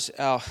recognize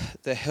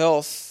the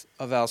health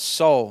of our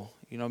soul.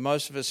 You know,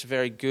 most of us are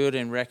very good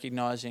in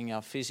recognizing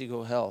our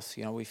physical health.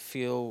 You know, we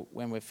feel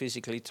when we're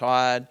physically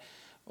tired,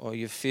 or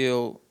you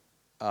feel,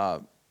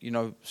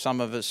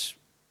 some of us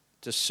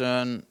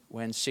discern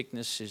when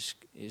sickness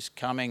is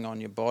coming on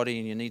your body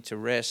and you need to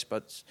rest.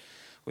 But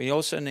we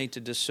also need to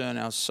discern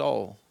our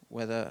soul,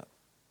 whether,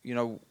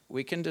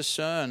 we can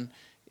discern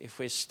if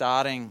we're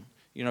starting,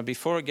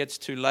 before it gets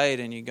too late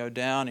and you go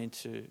down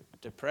into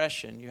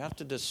depression. You have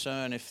to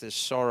discern if there's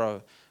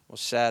sorrow or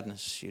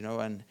sadness,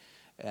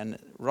 and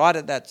right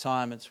at that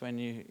time, it's when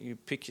you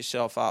pick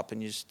yourself up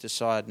and you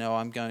decide, no,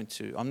 I'm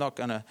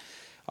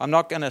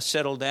not going to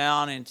settle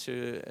down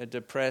into a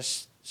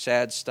depressed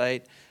sad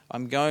state,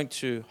 I'm going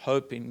to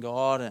hope in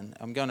God and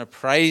I'm going to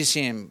praise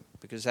Him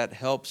because that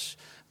helps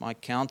my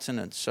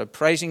countenance. So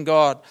praising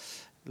God,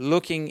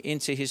 looking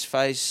into His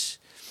face,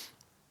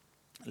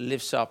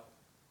 lifts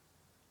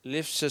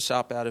us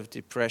up out of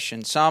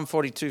depression. Psalm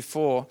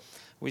 42:4,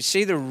 we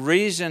see the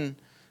reason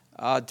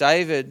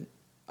David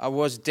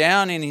was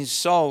down in his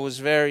soul was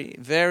very,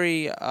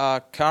 very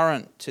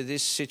current to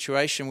this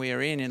situation we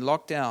are in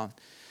lockdown.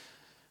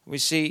 We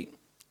see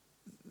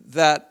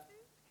that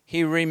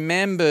he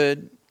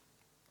remembered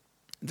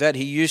that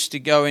he used to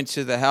go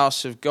into the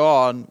house of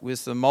God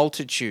with the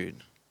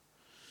multitude.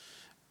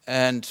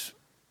 And,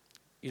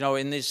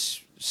 in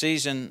this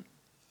season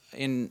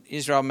in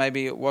Israel,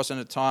 maybe it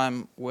wasn't a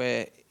time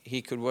where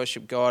he could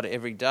worship God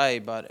every day,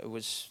 but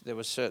there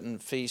were certain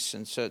feasts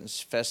and certain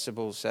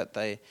festivals that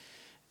they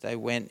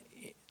went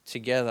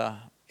together.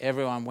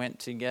 Everyone went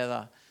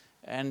together.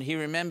 And he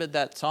remembered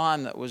that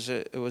time. It was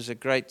a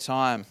great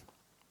time.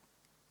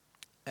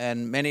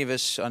 And many of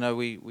us, I know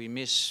we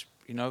miss,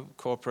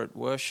 corporate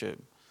worship.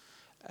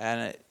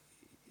 And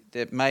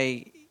it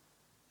may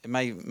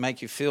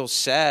make you feel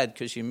sad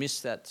because you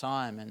missed that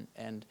time.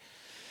 And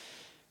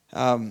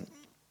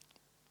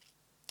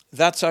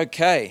that's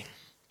okay.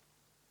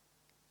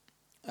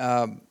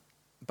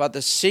 But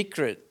the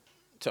secret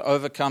to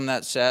overcome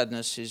that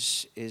sadness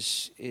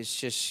is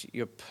just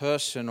your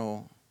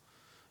personal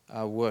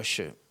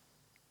worship,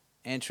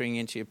 entering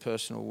into your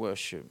personal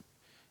worship.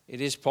 It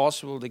is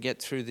possible to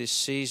get through this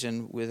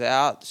season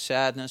without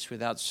sadness,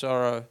 without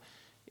sorrow,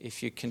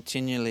 if you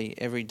continually,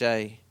 every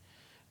day,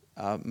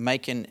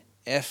 make an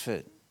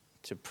effort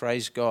to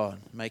praise God,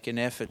 make an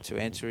effort to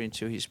enter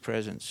into His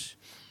presence.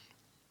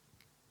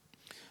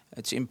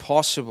 It's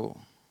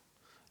impossible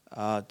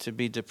to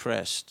be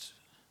depressed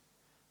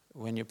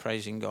when you're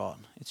praising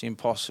God. It's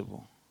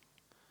impossible.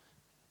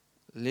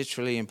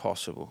 Literally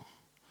impossible.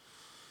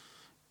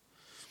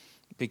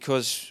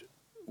 Because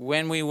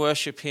when we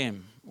worship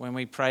Him, when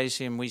we praise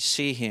Him, we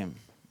see Him.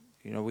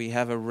 We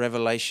have a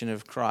revelation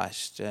of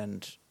Christ,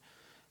 and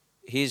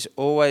He's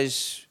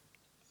always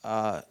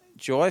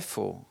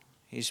joyful.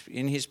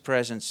 In His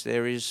presence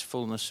there is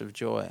fullness of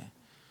joy.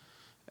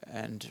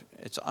 And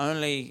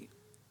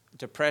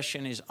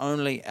depression is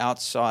only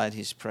outside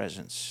His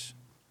presence.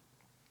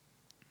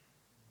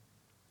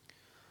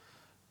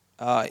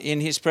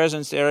 In His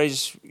presence there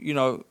is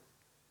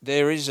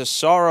a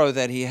sorrow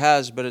that He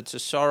has, but it's a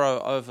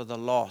sorrow over the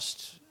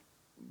lost.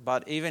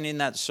 But even in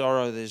that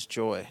sorrow there's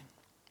joy.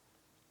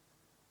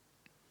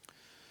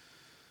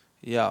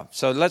 Yeah,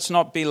 so let's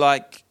not be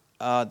like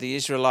the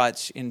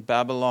Israelites in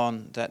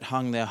Babylon that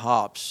hung their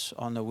harps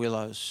on the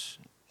willows.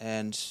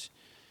 And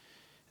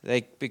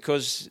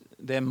because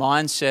their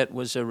mindset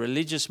was a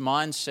religious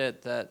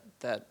mindset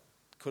that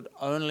could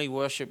only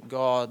worship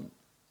God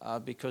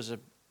because of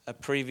a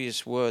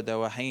previous word. They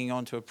were hanging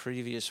on to a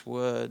previous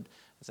word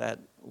that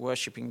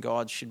worshiping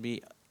God should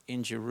be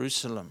in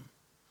Jerusalem.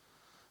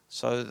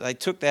 So they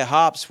took their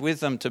harps with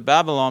them to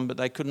Babylon, but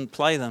they couldn't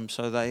play them,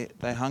 so they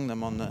hung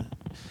them on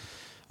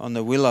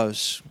the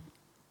willows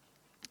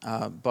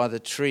by the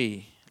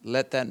tree.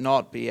 Let that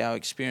not be our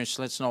experience.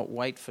 Let's not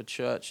wait for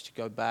church to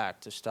go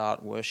back to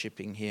start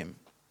worshiping Him.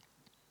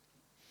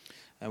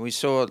 And we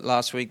saw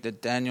last week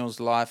that Daniel's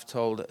life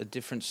told a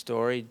different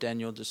story.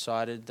 Daniel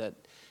decided that,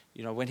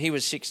 when he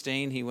was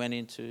 16, he went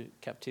into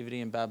captivity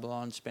in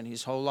Babylon, spent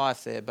his whole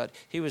life there, but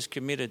he was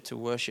committed to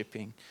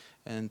worshiping.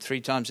 And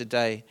 3 times a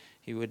day,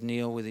 he would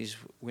kneel with his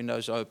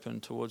windows open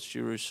towards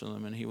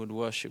Jerusalem, and he would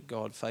worship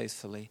God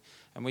faithfully.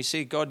 And we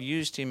see God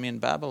used him in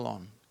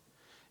Babylon,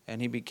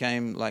 and he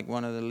became like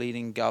one of the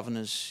leading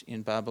governors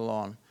in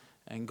Babylon.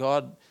 And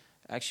God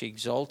actually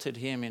exalted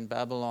him in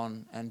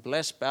Babylon and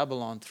blessed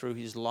Babylon through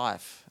his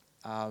life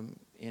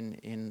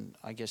in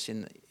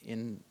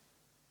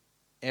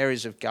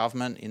areas of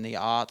government, in the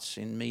arts,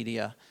 in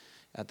media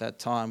at that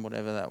time,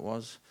 whatever that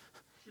was,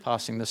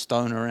 passing the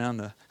stone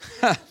around.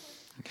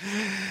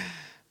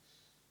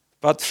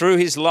 But through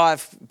his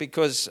life,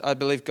 because I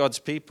believe God's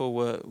people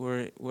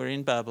were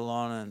in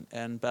Babylon,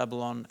 and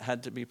Babylon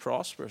had to be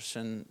prosperous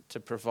and to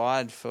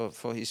provide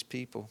for his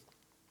people.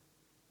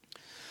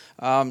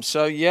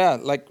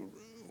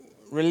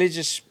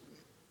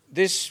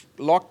 This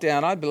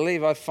lockdown,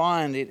 I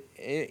find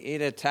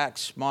it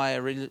attacks my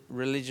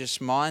religious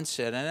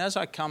mindset. And as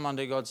I come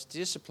under God's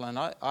discipline,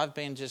 I've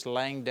been just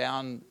laying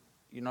down,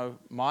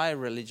 my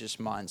religious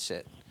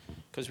mindset,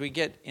 because we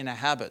get in a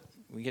habit.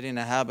 We get in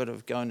a habit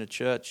of going to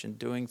church and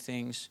doing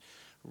things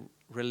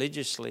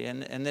religiously,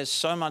 and there's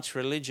so much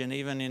religion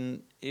even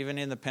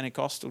in the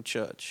Pentecostal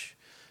church,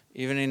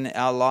 even in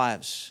our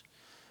lives,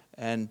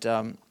 and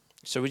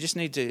so we just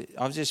need to.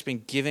 I've just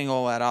been giving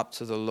all that up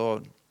to the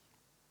Lord.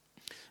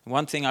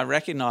 One thing I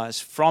recognize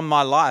from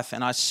my life,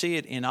 and I see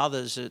it in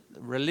others, that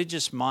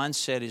religious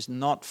mindset is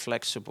not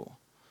flexible.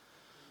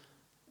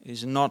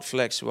 Is not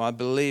flexible. I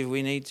believe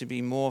we need to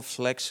be more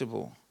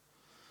flexible.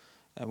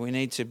 And we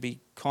need to be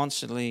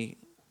constantly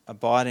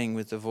abiding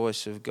with the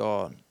voice of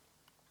God.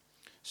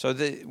 So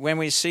when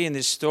we see in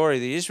this story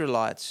the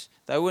Israelites,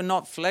 they were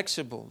not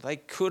flexible. They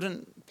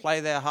couldn't play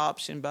their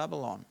harps in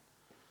Babylon.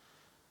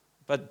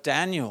 But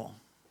Daniel,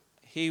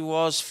 he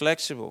was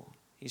flexible.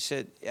 He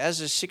said,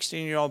 as a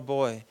 16-year-old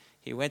boy,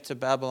 he went to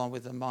Babylon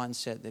with the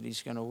mindset that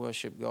he's going to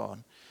worship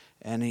God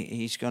and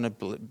he's going to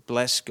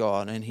bless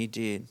God, and he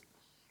did.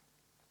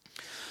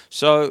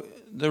 So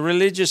the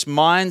religious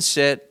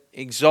mindset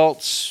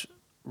exalts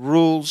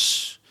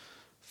rules,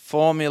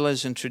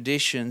 formulas, and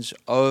traditions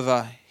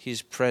over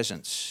his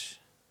presence.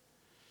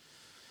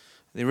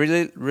 The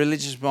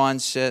religious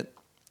mindset,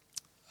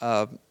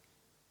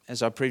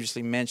 as I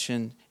previously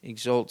mentioned,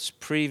 exalts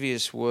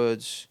previous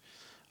words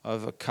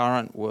over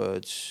current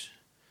words,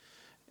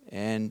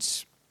 and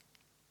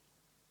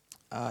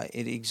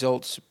it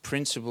exalts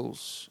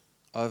principles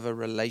over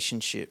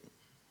relationship.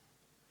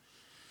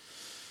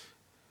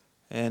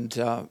 And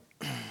the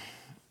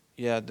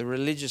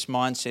religious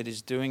mindset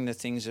is doing the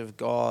things of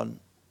God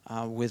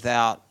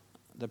without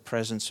the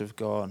presence of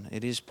God.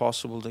 It is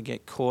possible to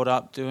get caught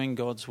up doing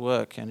God's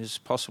work, and it's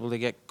possible to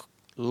get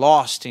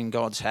lost in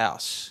God's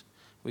house.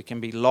 We can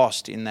be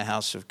lost in the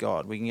house of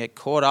God. We can get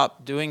caught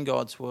up doing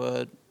God's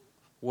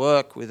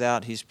work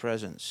without his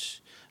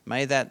presence.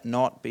 May that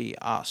not be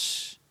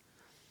us.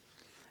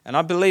 And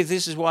I believe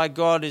this is why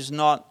God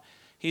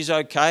he's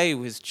okay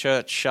with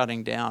church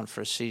shutting down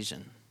for a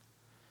season.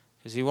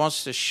 Because he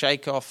wants to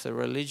shake off the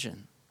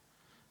religion.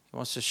 He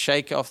wants to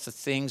shake off the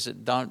things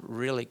that don't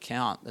really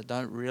count, that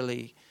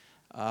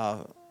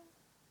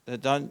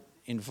don't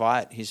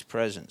invite his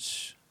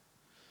presence.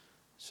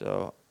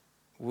 So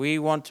we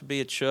want to be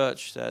a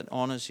church that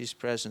honors his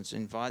presence,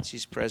 invites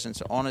his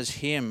presence, honors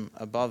him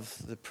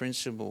above the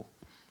principles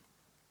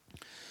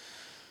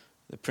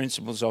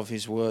of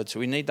his word. So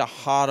we need the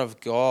heart of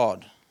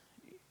God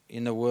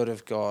in the word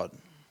of God.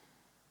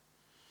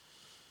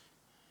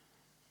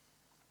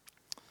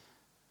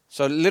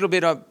 So a little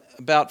bit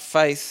about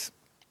faith,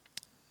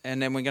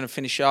 and then we're going to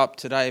finish up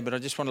today, but I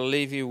just want to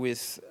leave you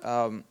with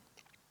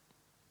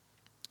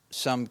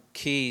some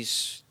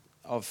keys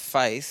of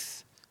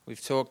faith.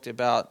 We've talked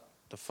about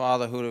the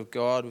fatherhood of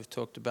God. We've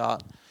talked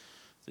about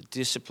the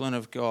discipline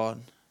of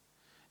God.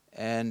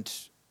 And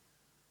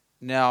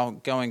now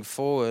going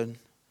forward,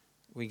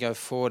 we go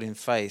forward in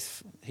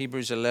faith.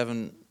 Hebrews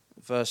 11,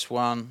 verse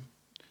 1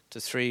 to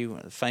 3,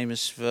 a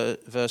famous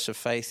verse of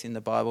faith in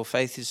the Bible.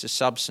 Faith is the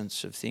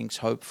substance of things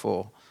hoped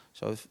for.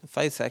 So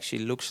faith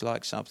actually looks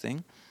like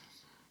something.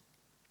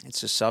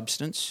 It's a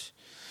substance,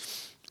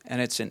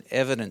 and it's an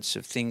evidence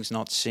of things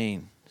not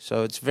seen.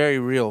 So it's very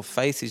real.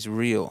 Faith is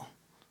real.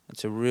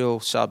 It's a real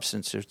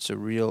substance. It's a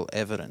real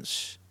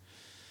evidence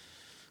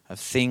of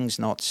things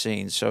not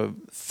seen. So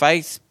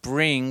faith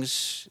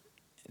brings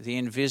the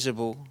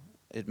invisible.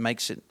 It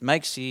makes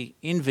the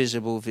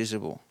invisible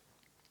visible.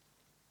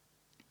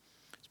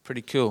 It's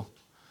pretty cool.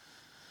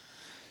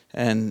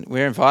 And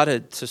we're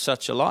invited to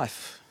such a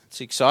life. It's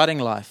an exciting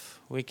life.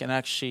 We can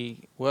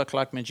actually work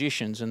like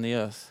magicians in the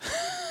earth.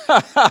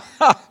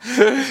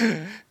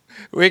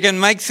 We can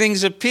make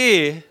things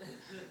appear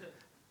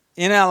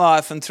in our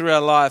life and through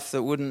our life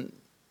that wouldn't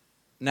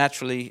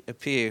naturally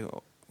appear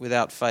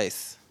without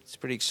faith. It's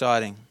pretty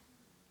exciting.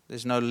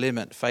 There's no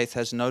limit. Faith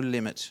has no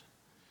limit,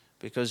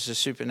 because the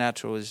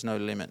supernatural is no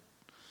limit.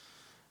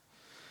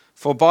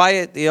 For by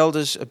it the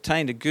elders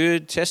obtained a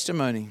good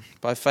testimony.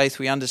 By faith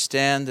we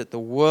understand that the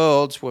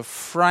worlds were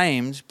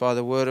framed by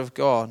the word of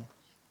God.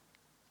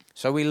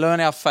 So we learn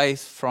our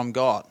faith from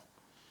God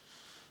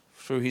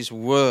through his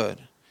word.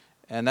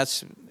 And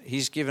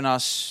he's given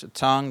us a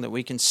tongue that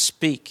we can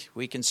speak.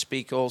 We can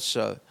speak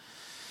also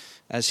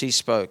as he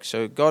spoke.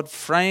 So God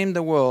framed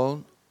the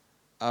world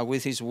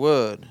with his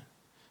word,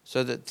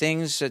 so that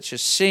things that are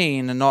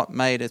seen are not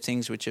made of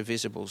things which are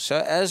visible. So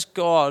as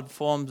God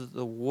formed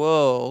the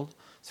world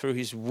through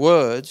his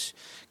words,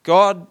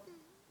 God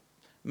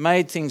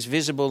made things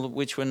visible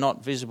which were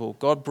not visible.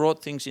 God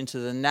brought things into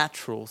the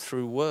natural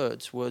through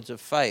words of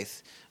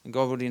faith. And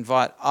God would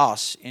invite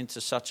us into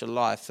such a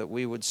life that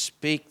we would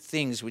speak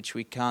things which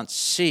we can't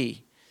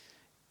see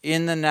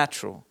in the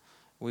natural.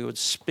 We would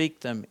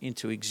speak them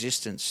into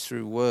existence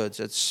through words.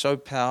 It's so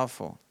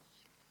powerful.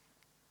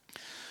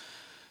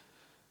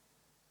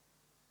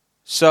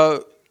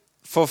 So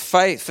for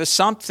faith, for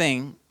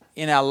something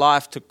in our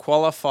life to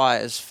qualify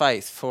as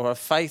faith, for a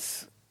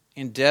faith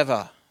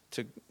endeavor,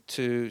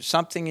 to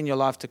something in your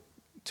life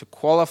to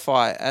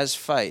qualify as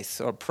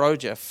faith or a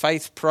project,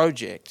 faith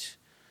project,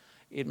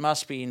 it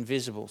must be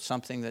invisible,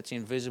 something that's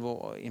invisible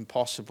or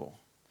impossible.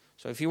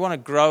 So if you want to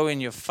grow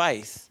in your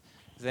faith,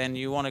 then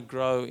you want to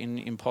grow in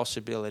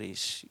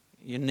impossibilities.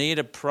 You need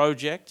a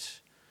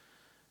project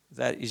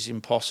that is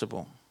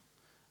impossible.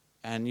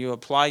 And you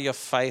apply your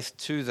faith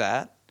to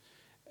that,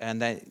 and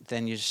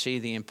then you see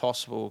the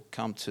impossible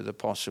come to the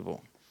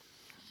possible.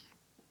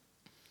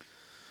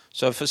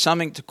 So for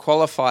something to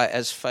qualify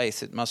as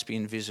faith, it must be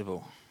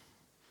invisible.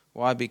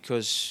 Why?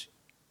 Because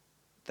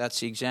that's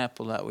the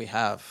example that we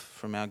have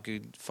from our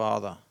good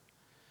Father.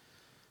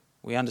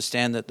 We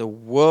understand that the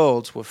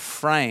worlds were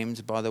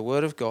framed by the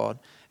word of God,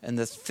 and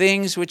the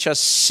things which are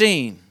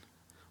seen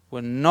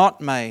were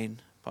not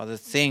made by the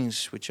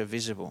things which are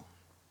visible.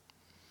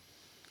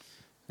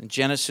 In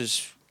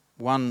Genesis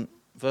 1,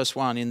 verse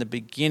 1, in the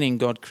beginning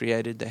God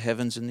created the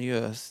heavens and the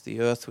earth.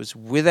 The earth was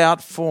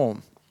without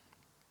form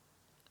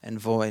and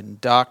void,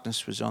 and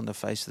darkness was on the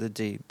face of the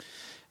deep.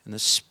 And the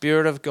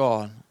Spirit of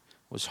God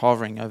was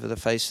hovering over the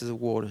face of the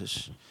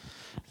waters.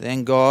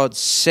 Then God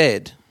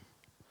said.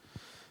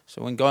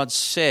 So when God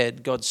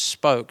said, God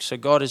spoke. So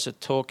God is a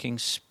talking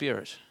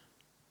spirit.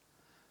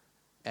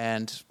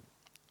 And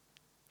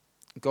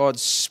God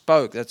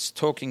spoke, that's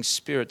talking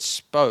spirit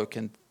spoke,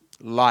 and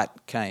light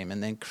came,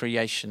 and then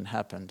creation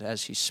happened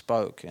as he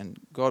spoke. And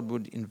God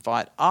would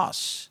invite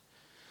us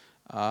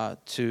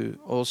to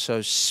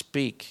also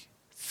speak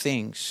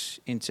things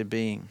into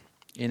being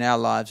in our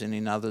lives and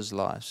in others'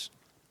 lives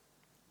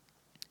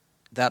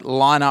that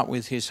line up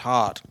with his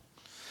heart.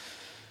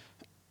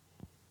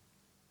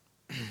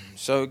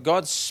 So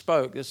God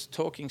spoke, this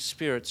talking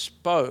spirit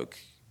spoke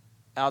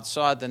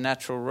outside the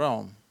natural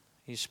realm.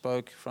 He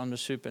spoke from the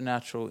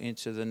supernatural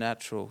into the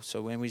natural.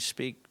 So when we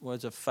speak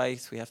words of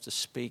faith, we have to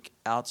speak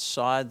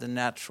outside the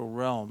natural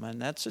realm.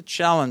 And that's a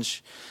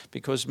challenge,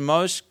 because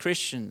most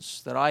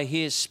Christians that I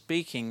hear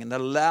speaking in the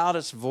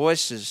loudest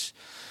voices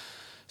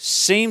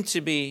seem to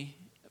be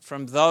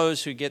from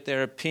those who get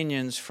their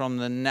opinions from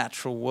the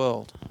natural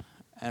world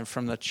and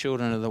from the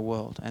children of the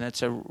world. And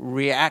it's a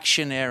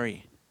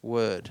reactionary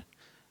word.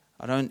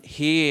 I don't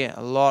hear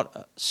a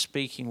lot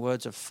speaking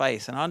words of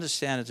faith. And I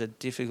understand it's a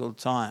difficult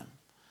time.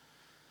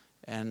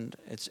 And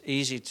it's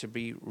easy to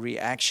be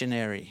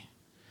reactionary.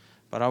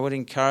 But I would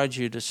encourage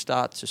you to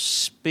start to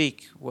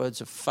speak words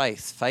of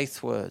faith,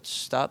 faith words.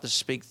 Start to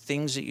speak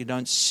things that you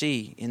don't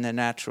see in the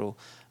natural,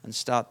 and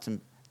start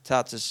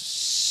to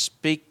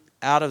speak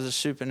out of the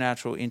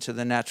supernatural into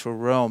the natural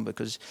realm,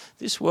 because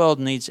this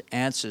world needs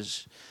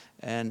answers.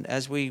 And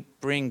as we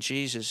bring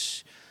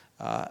Jesus,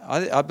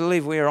 I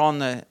believe we are on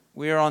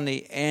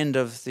the end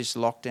of this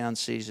lockdown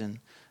season,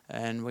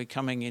 and we're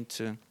coming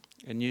into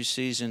a new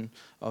season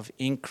of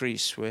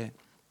increase where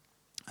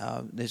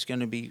there's going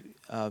to be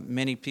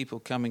many people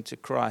coming to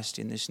Christ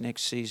in this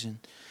next season.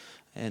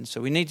 And so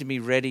we need to be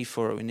ready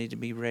for it. We need to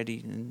be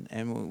ready. And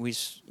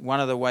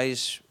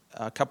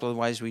a couple of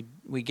ways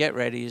we get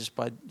ready is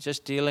by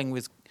just dealing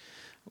with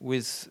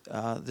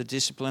the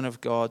discipline of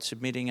God,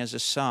 submitting as a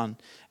son,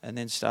 and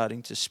then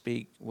starting to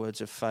speak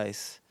words of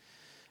faith.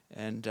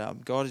 And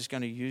God is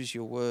going to use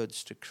your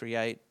words to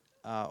create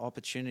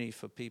opportunity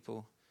for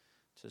people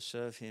to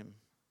serve him.